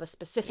that have a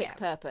specific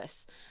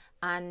purpose.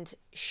 And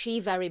she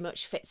very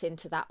much fits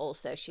into that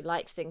also. She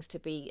likes things to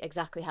be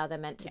exactly how they're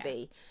meant to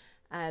be.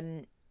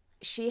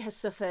 She has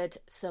suffered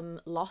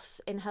some loss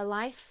in her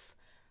life,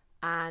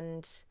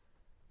 and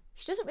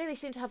she doesn't really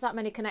seem to have that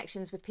many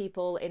connections with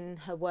people in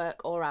her work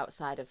or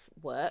outside of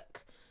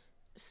work.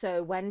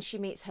 So when she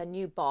meets her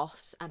new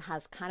boss and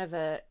has kind of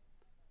a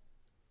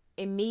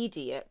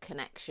immediate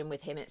connection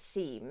with him, it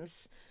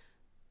seems,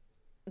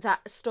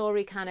 that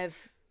story kind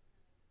of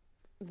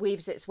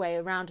weaves its way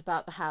around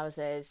about the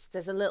houses.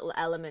 There's a little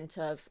element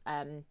of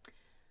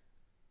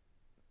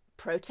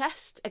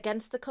protest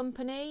against the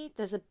company.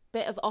 There's a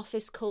bit of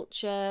office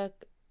culture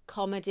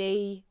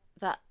comedy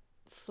that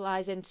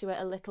flies into it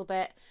a little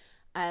bit,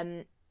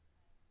 and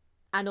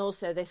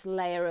also this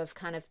layer of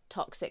kind of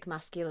toxic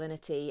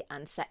masculinity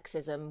and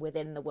sexism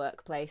within the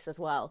workplace as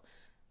well,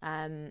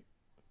 and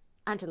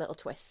a little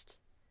twist.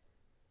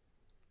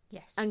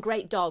 Yes. And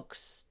great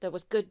dogs. There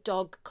was good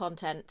dog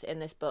content in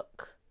this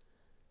book.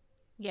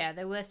 Yeah,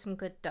 there were some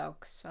good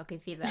dogs. I'll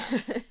give you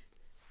that.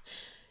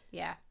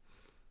 Yeah.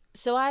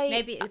 So I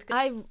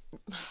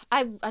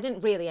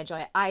didn't really enjoy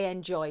it. I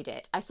enjoyed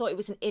it. I thought it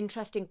was an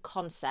interesting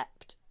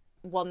concept,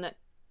 one that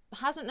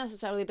hasn't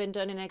necessarily been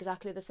done in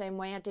exactly the same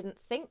way, I didn't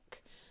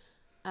think.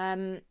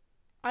 I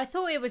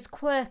thought it was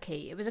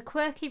quirky. It was a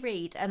quirky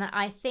read, and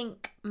I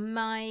think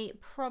my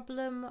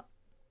problem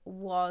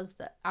was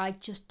that I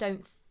just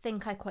don't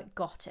think I quite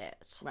got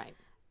it. Right.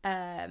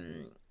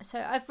 So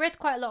I've read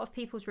quite a lot of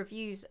people's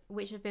reviews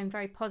which have been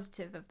very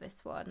positive of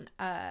this one.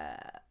 I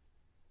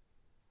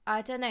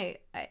don't know.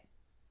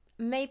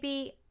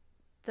 Maybe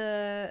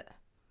the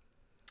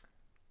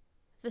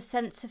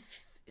sense of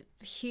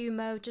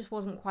humour just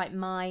wasn't quite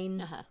mine.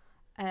 Uh-huh.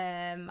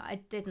 I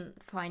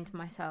didn't find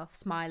myself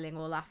smiling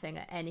or laughing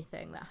at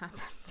anything that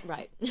happened.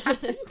 Right.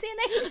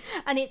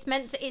 And it's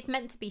meant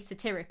to be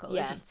satirical,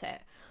 isn't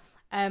it?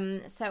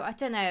 So I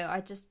don't know.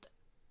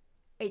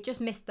 It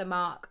just missed the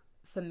mark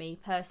for me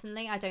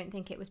personally. I don't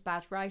think it was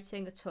bad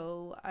writing at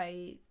all.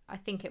 I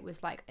think it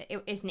was like,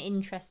 it is an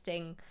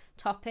interesting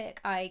topic.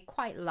 I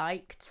quite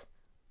liked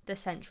the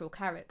central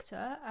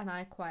character, and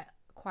I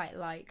quite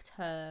liked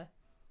her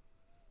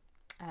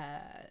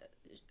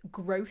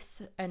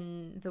growth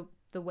and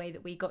the way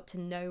that we got to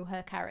know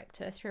her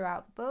character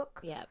throughout the book.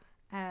 Yeah.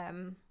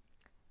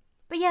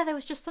 But yeah, there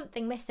was just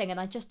something missing, and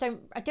I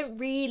don't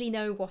really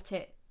know what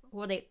it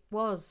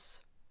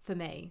was for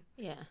me.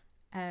 Yeah.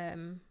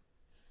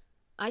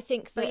 I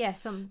think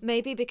that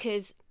maybe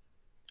because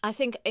I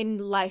think in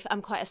life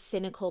I'm quite a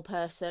cynical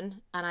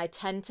person, and I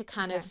tend to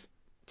kind of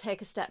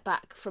take a step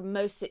back from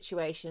most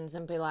situations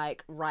and be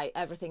like, right,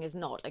 everything is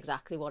not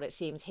exactly what it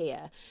seems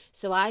here.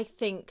 So I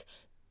think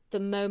the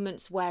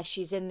moments where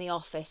she's in the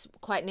office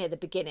quite near the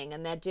beginning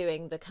and they're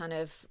doing the kind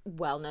of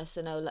wellness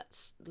and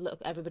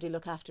everybody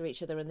look after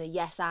each other, and the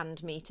yes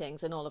and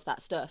meetings and all of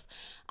that stuff,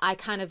 I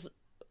kind of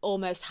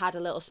almost had a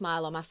little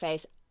smile on my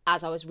face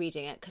as I was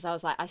reading it, because I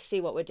was like, I see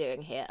what we're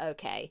doing here.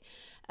 Okay.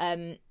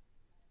 I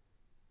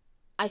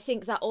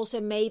think that also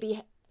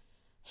maybe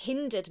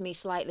hindered me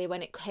slightly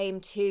when it came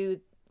to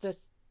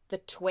the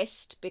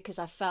twist, because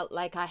I felt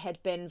like I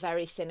had been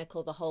very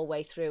cynical the whole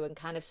way through and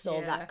kind of saw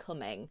that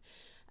coming.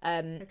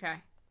 Okay.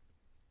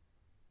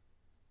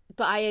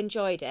 But I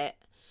enjoyed it.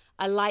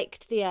 I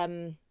liked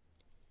the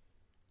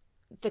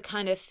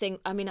kind of thing.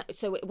 I mean,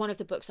 so one of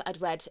the books that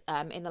I'd read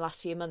in the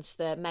last few months,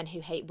 The Men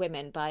Who Hate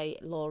Women by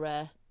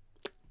Laura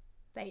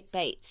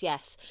Bates,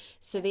 yes.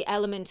 So the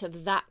element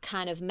of that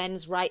kind of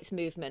men's rights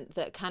movement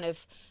that kind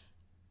of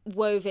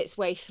wove its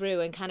way through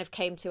and kind of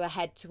came to a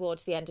head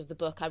towards the end of the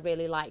book, I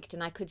really liked.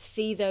 And I could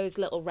see those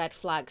little red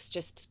flags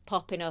just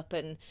popping up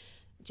and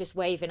just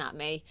waving at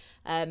me.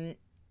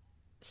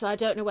 So I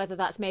don't know whether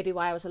that's maybe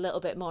why I was a little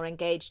bit more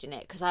engaged in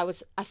it, because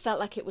I felt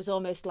like it was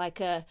almost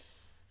like I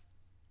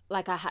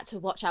had to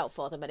watch out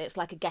for them, and it's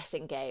like a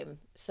guessing game.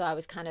 So I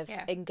was kind of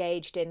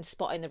engaged in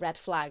spotting the red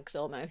flags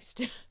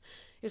almost. It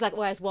was like,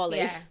 where's Wally?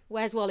 Yeah.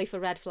 Where's Wally for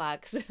red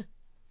flags?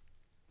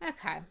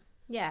 Okay.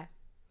 Yeah.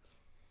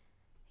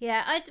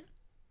 Yeah,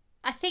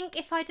 I think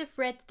if I'd have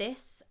read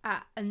this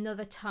at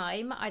another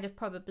time, I'd have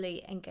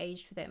probably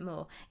engaged with it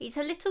more. It's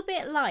a little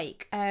bit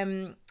like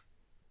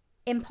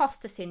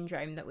Imposter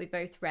Syndrome that we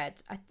both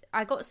read.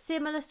 I got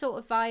similar sort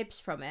of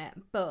vibes from it,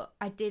 but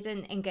I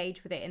didn't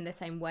engage with it in the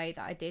same way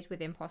that I did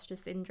with Imposter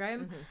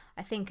Syndrome. Mm-hmm.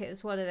 I think it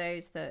was one of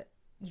those that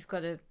you've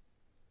got to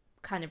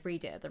kind of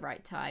read it at the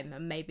right time,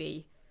 and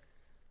maybe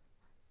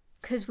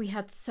because we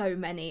had so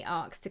many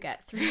arcs to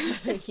get through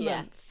this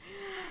month,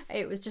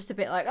 it was just a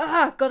bit like,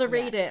 gotta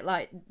read it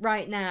like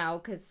right now,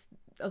 because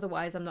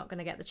otherwise I'm not going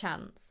to get the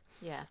chance.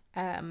 Yeah.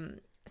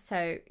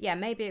 So yeah,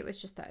 maybe it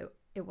was just that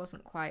it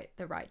wasn't quite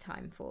the right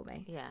time for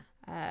me. Yeah.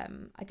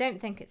 I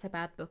don't think it's a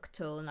bad book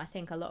at all, and I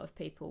think a lot of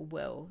people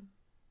will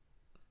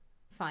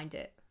find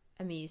it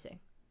amusing.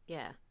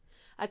 Yeah.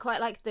 I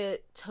quite like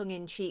the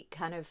tongue-in-cheek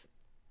kind of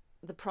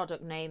the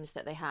product names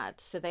that they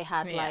had. So they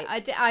had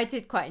I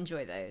did quite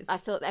enjoy those. I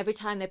thought every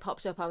time they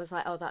popped up I was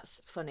like, oh,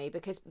 that's funny,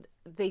 because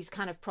these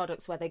kind of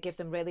products where they give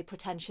them really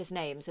pretentious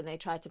names and they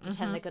try to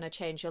pretend they're going to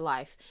change your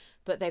life,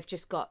 but they've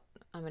just got,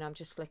 I mean, I'm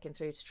just flicking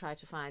through to try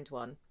to find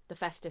one. The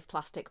Festive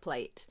Plastic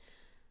Plate.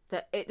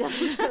 That it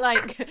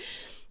like,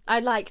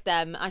 I like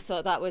them. I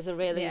thought that was a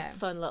really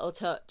fun little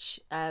touch.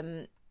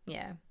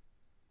 Yeah,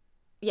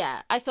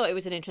 I thought it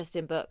was an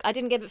interesting book. I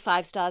didn't give it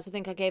 5 stars. I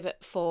think I gave it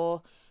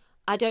 4.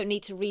 I don't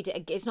need to read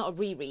it. It's not a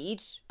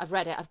reread. I've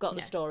read it. I've got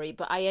the story,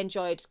 but I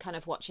enjoyed kind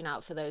of watching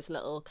out for those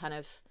little kind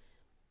of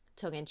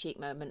tongue-in-cheek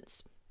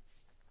moments.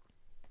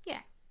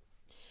 Yeah,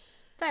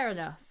 fair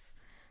enough.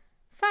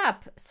 Fab.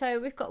 So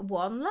we've got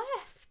one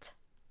left.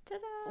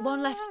 Ta-da!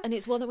 One left, and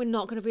it's one that we're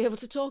not going to be able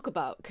to talk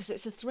about because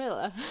it's a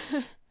thriller.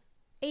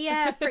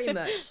 Yeah, pretty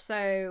much.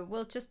 So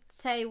we'll just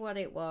say what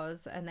it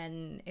was, and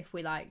then if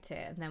we liked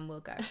it, and then we'll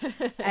go.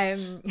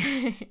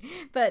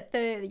 But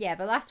the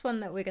last one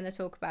that we're going to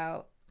talk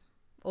about,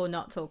 or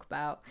not talk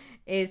about,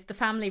 is The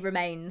Family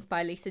Remains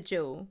by Lisa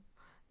Jewell.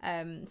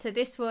 So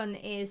this one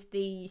is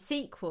the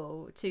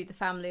sequel to The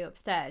Family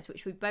Upstairs,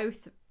 which we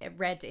both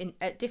read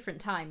at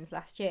different times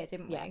last year,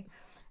 didn't we?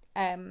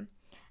 Yeah.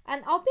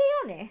 And I'll be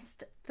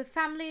honest, The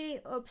Family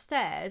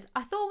Upstairs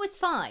I thought was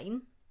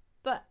fine,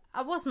 but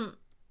I wasn't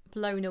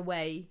blown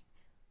away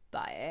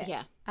by it.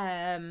 Yeah.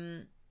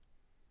 And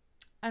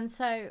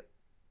so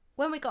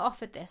when we got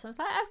offered this, I was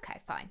like,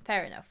 okay, fine,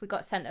 fair enough. We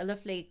got sent a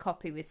lovely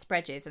copy with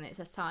spreads, and it's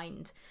a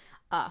signed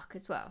arc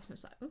as well. So I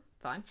was like,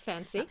 fine,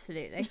 fancy,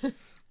 absolutely.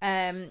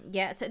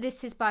 So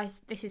this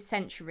is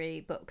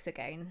Century Books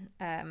again,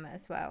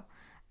 as well,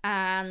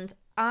 and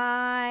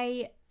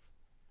I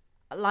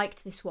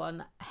liked this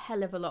one a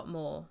hell of a lot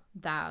more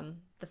than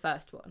the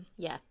first one.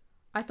 Yeah,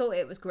 I thought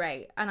it was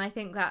great, and I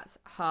think that's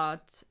hard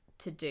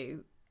to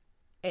do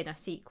in a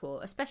sequel,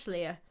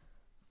 especially a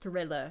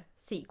thriller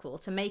sequel,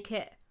 to make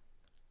it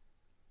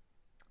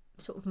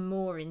sort of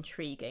more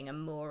intriguing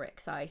and more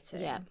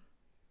exciting.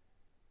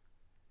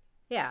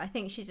 Yeah, I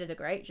think she did a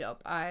great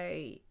job.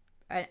 And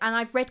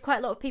I've read quite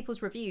a lot of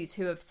people's reviews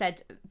who have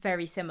said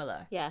very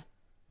similar. Yeah,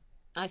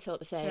 I thought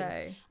the same.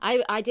 So,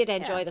 I did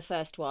enjoy the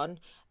first one.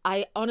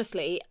 I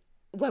honestly,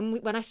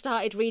 when I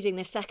started reading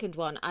this second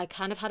one, I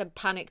kind of had a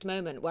panicked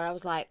moment where I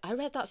was like, I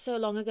read that so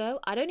long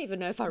ago, I don't even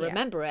know if I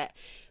remember it.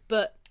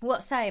 But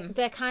same?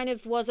 There kind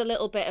of was a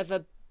little bit of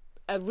a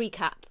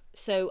recap.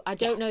 So I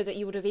don't know that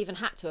you would have even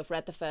had to have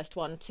read the first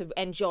one to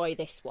enjoy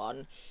this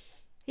one.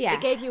 Yeah.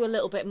 It gave you a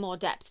little bit more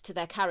depth to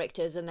their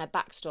characters and their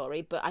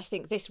backstory, but I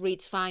think this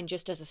reads fine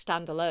just as a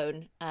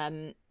standalone.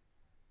 And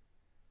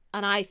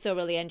I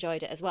thoroughly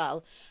enjoyed it as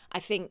well. I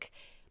think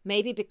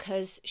maybe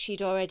because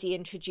she'd already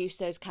introduced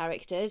those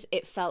characters,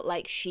 it felt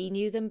like she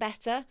knew them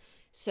better.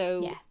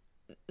 So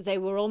they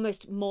were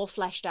almost more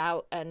fleshed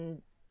out,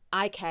 and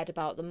I cared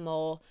about them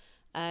more.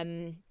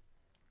 And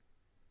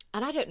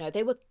I don't know,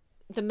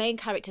 the main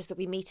characters that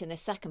we meet in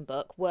this second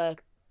book were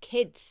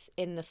kids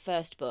in the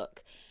first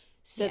book.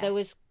 So there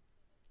was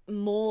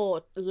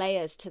more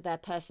layers to their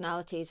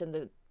personalities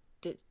and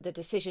the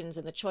decisions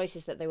and the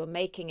choices that they were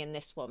making in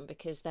this one,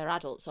 because they're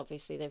adults,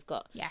 obviously. They've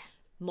got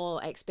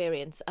more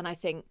experience. And I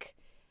think,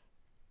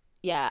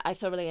 I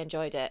thoroughly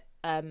enjoyed it.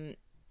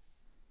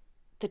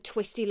 The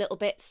twisty little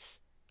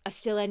bits I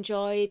still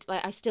enjoyed.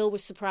 Like, I still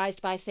was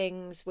surprised by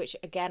things, which,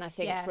 again, I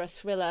think for a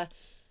thriller,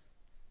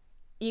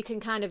 you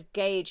can kind of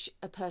gauge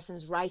a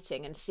person's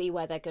writing and see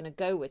where they're going to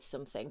go with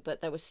something,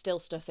 but there was still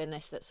stuff in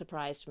this that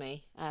surprised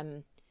me.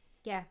 And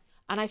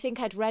I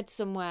think I'd read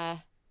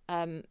somewhere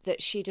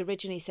that she'd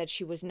originally said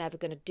she was never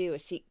going to do a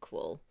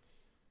sequel,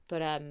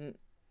 but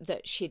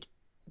that she'd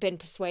been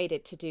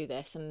persuaded to do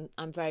this, and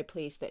I'm very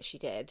pleased that she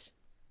did.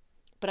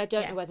 But I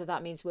don't know whether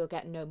that means we'll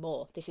get no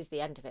more. This is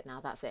the end of it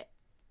now. That's it.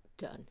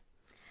 Done.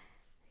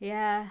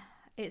 Yeah,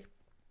 it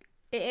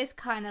is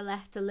kind of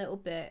left a little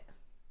bit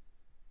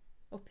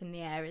up in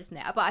the air, isn't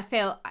it? But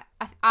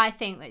I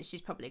think that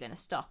she's probably going to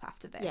stop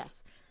after this. Yeah.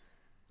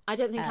 I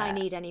don't think I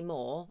need any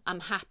more. I'm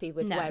happy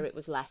with where it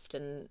was left,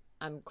 and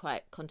I'm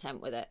quite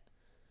content with it.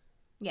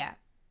 Yeah.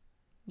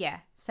 Yeah,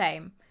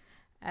 same.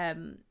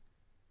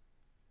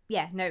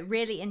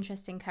 Really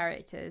interesting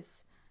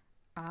characters,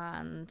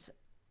 and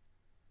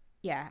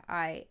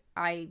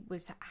I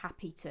was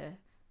happy to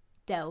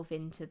delve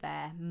into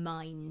their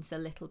minds a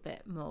little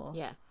bit more.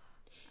 Yeah.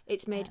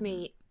 It's made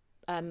me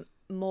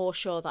more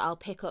sure that I'll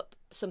pick up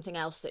something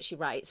else that she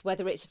writes,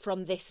 whether it's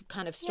from this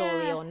kind of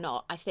story or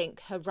not. I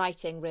think her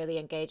writing really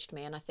engaged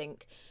me, and I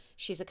think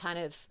she's a kind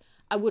of...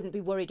 I wouldn't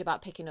be worried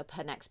about picking up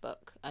her next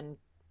book, and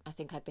I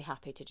think I'd be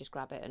happy to just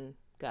grab it and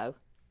go.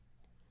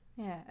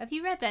 Yeah. Have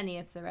you read any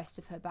of the rest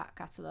of her back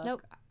catalogue?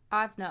 Nope.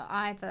 I've not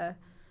either.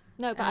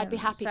 No, but I'd be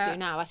happy to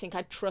now. I think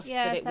I'd trust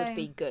that it would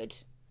be good.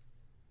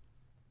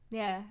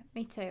 Yeah,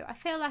 me too. I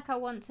feel like I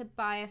want to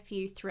buy a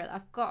few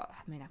I've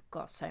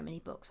got so many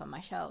books on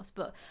my shelves,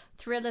 but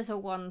thrillers are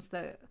ones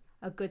that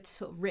are good to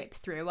sort of rip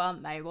through,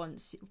 aren't they?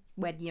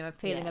 When you're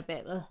feeling a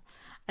bit... Ugh.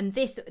 And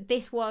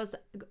this was,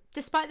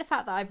 despite the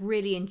fact that I've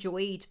really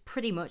enjoyed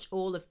pretty much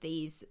all of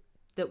these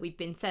that we've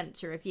been sent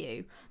to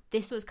review,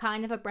 this was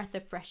kind of a breath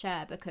of fresh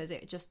air, because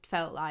it just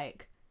felt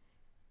like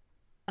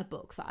a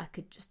book that I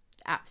could just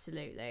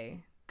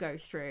absolutely go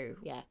through.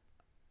 Yeah.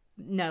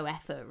 No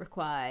effort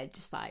required,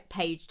 just like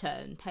page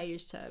turn,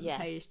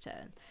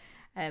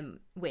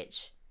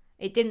 which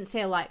it didn't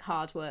feel like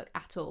hard work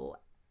at all.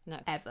 No.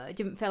 Ever. It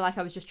didn't feel like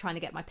I was just trying to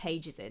get my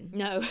pages in.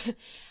 No.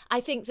 I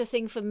think the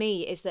thing for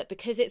me is that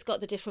because it's got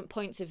the different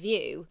points of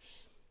view,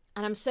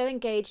 and I'm so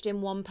engaged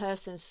in one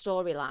person's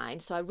storyline,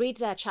 so I read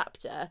their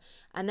chapter,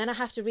 and then I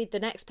have to read the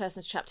next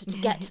person's chapter to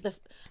get to the...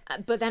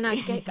 But then I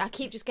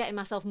keep just getting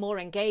myself more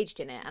engaged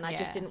in it, and I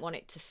just didn't want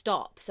it to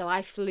stop. So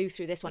I flew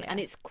through this one, and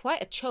it's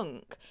quite a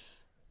chunk.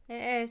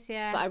 It is,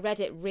 yeah. But I read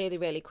it really,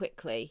 really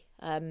quickly.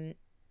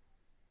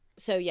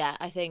 So yeah,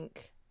 I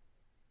think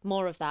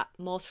more of that,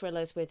 more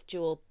thrillers with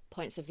dual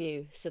points of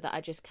view, so that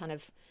I just kind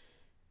of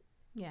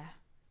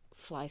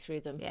fly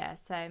through them. Yeah,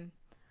 so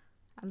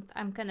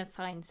I'm gonna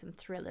find some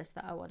thrillers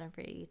that I want to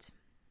read,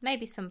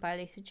 maybe some by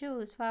Lisa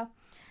Jewell as well.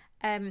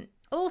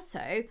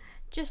 Also,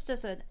 just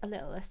as a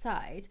little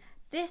aside,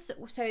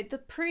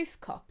 the proof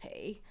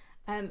copy,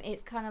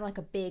 it's kind of like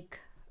a big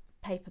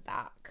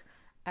paperback,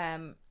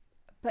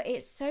 but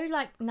it's so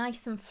like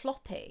nice and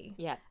floppy.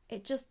 Yeah,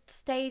 it just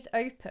stays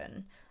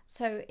open.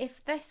 So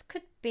if this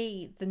could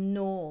be the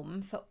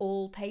norm for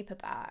all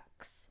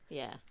paperbacks,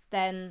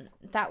 then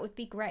that would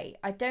be great.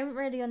 I don't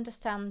really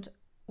understand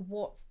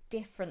what's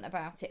different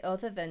about it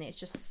other than it's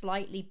just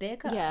slightly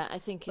bigger. Yeah, I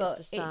think it's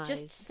the size. It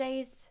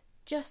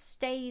just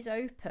stays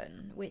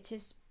open, which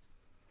is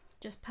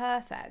just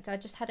perfect. I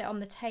just had it on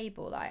the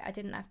table. Like, I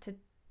didn't have to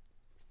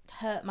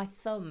hurt my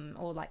thumb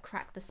or like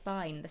crack the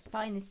spine. The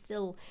spine is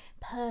still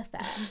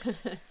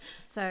perfect.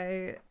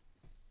 So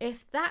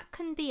if that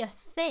can be a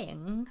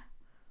thing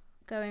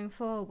going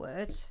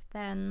forward,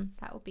 then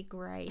that would be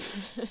great.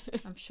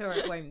 I'm sure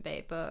it won't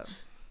be, but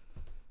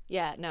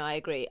yeah, no, I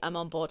agree. I'm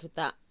on board with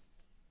that.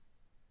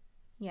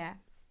 Yeah,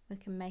 we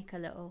can make a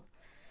little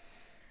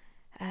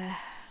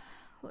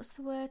what's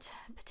the word?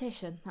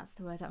 Petition. That's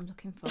the word I'm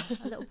looking for.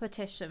 A little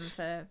petition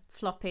for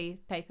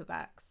floppy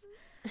paperbacks.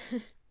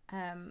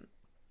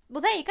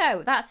 Well, there you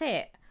go. That's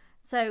it.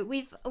 So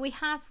we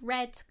have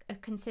read a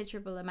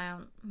considerable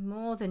amount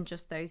more than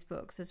just those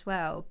books as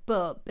well,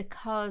 but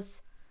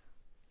because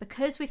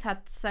we've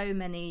had so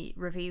many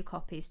review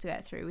copies to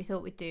get through, we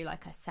thought we'd do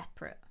like a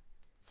separate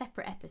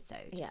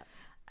episode. Yeah.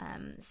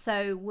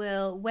 So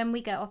when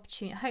we get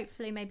opportunity,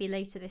 hopefully maybe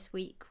later this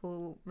week,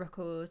 we'll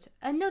record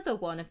another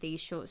one of these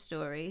short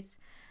stories,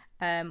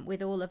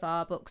 with all of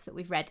our books that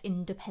we've read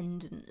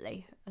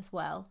independently as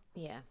well.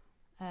 Yeah.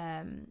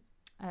 And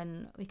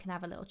we can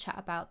have a little chat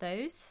about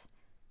those.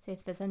 See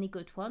if there's any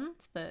good ones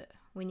that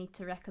we need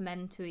to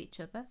recommend to each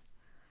other.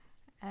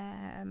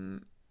 Yeah.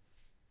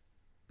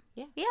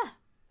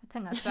 I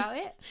think that's about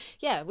it.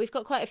 Yeah, we've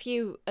got quite a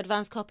few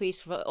advanced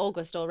copies for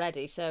August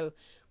already, so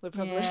we're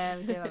probably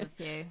we do have a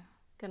few.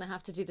 Gonna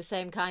have to do the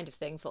same kind of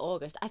thing for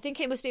August. I think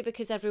it must be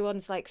because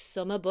everyone's like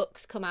summer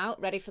books come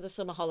out ready for the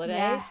summer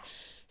holidays,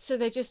 so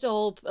they just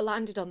all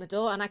landed on the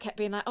door, and I kept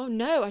being like, oh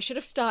no, I should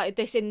have started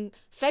this in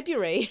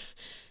February.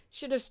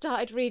 Should have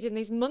started reading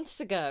these months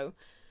ago.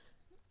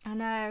 I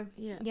know.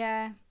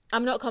 Yeah.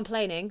 I'm not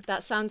complaining.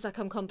 That sounds like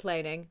I'm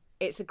complaining.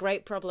 It's a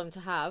great problem to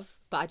have,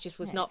 but I just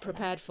was not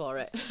prepared for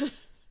it.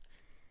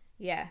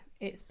 Yeah,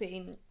 it's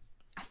been...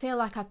 I feel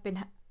like I've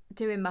been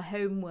doing my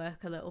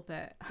homework a little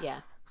bit.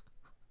 Yeah.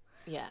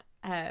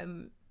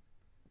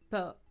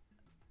 But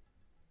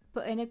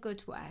in a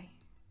good way.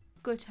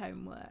 Good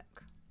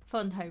homework.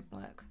 Fun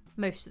homework.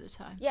 Most of the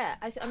time. Yeah,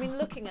 I mean,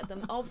 looking at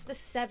them, of the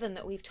 7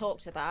 that we've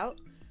talked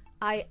about,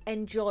 I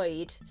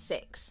enjoyed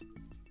 6.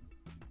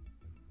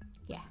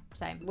 Yeah,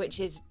 same.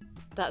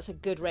 That's a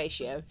good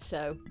ratio,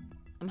 so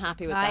I'm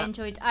happy with that.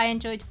 I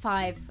enjoyed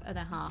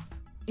 5.5.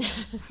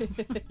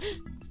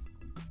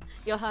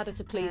 You're harder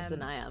to please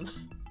than I am.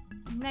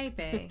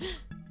 Maybe.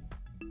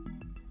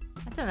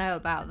 I don't know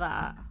about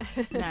that.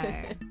 No,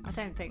 I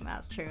don't think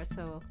that's true at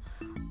all.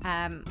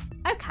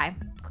 Okay,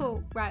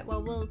 cool. Right,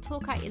 well, we'll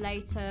talk at you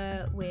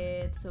later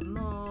with some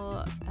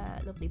more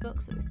lovely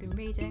books that we've been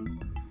reading.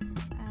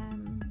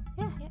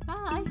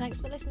 Bye.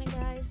 Thanks for listening,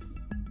 guys.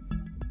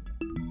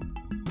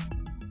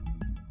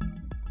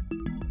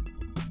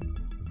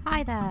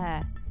 Hi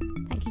there.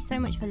 Thank you so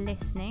much for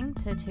listening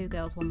to Two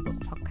Girls One Book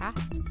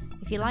podcast.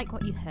 If you like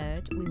what you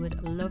heard, we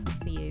would love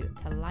for you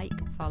to like,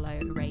 follow,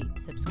 rate,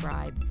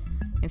 subscribe.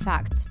 In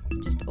fact,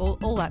 just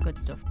all that good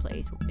stuff,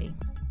 please, would be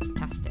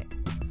fantastic.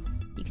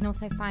 You can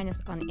also find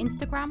us on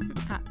Instagram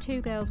at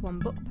Two Girls One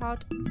Book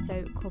Pod,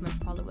 so come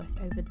and follow us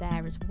over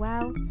there as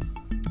well.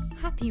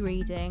 Happy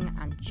reading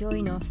and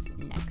join us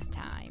next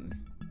time.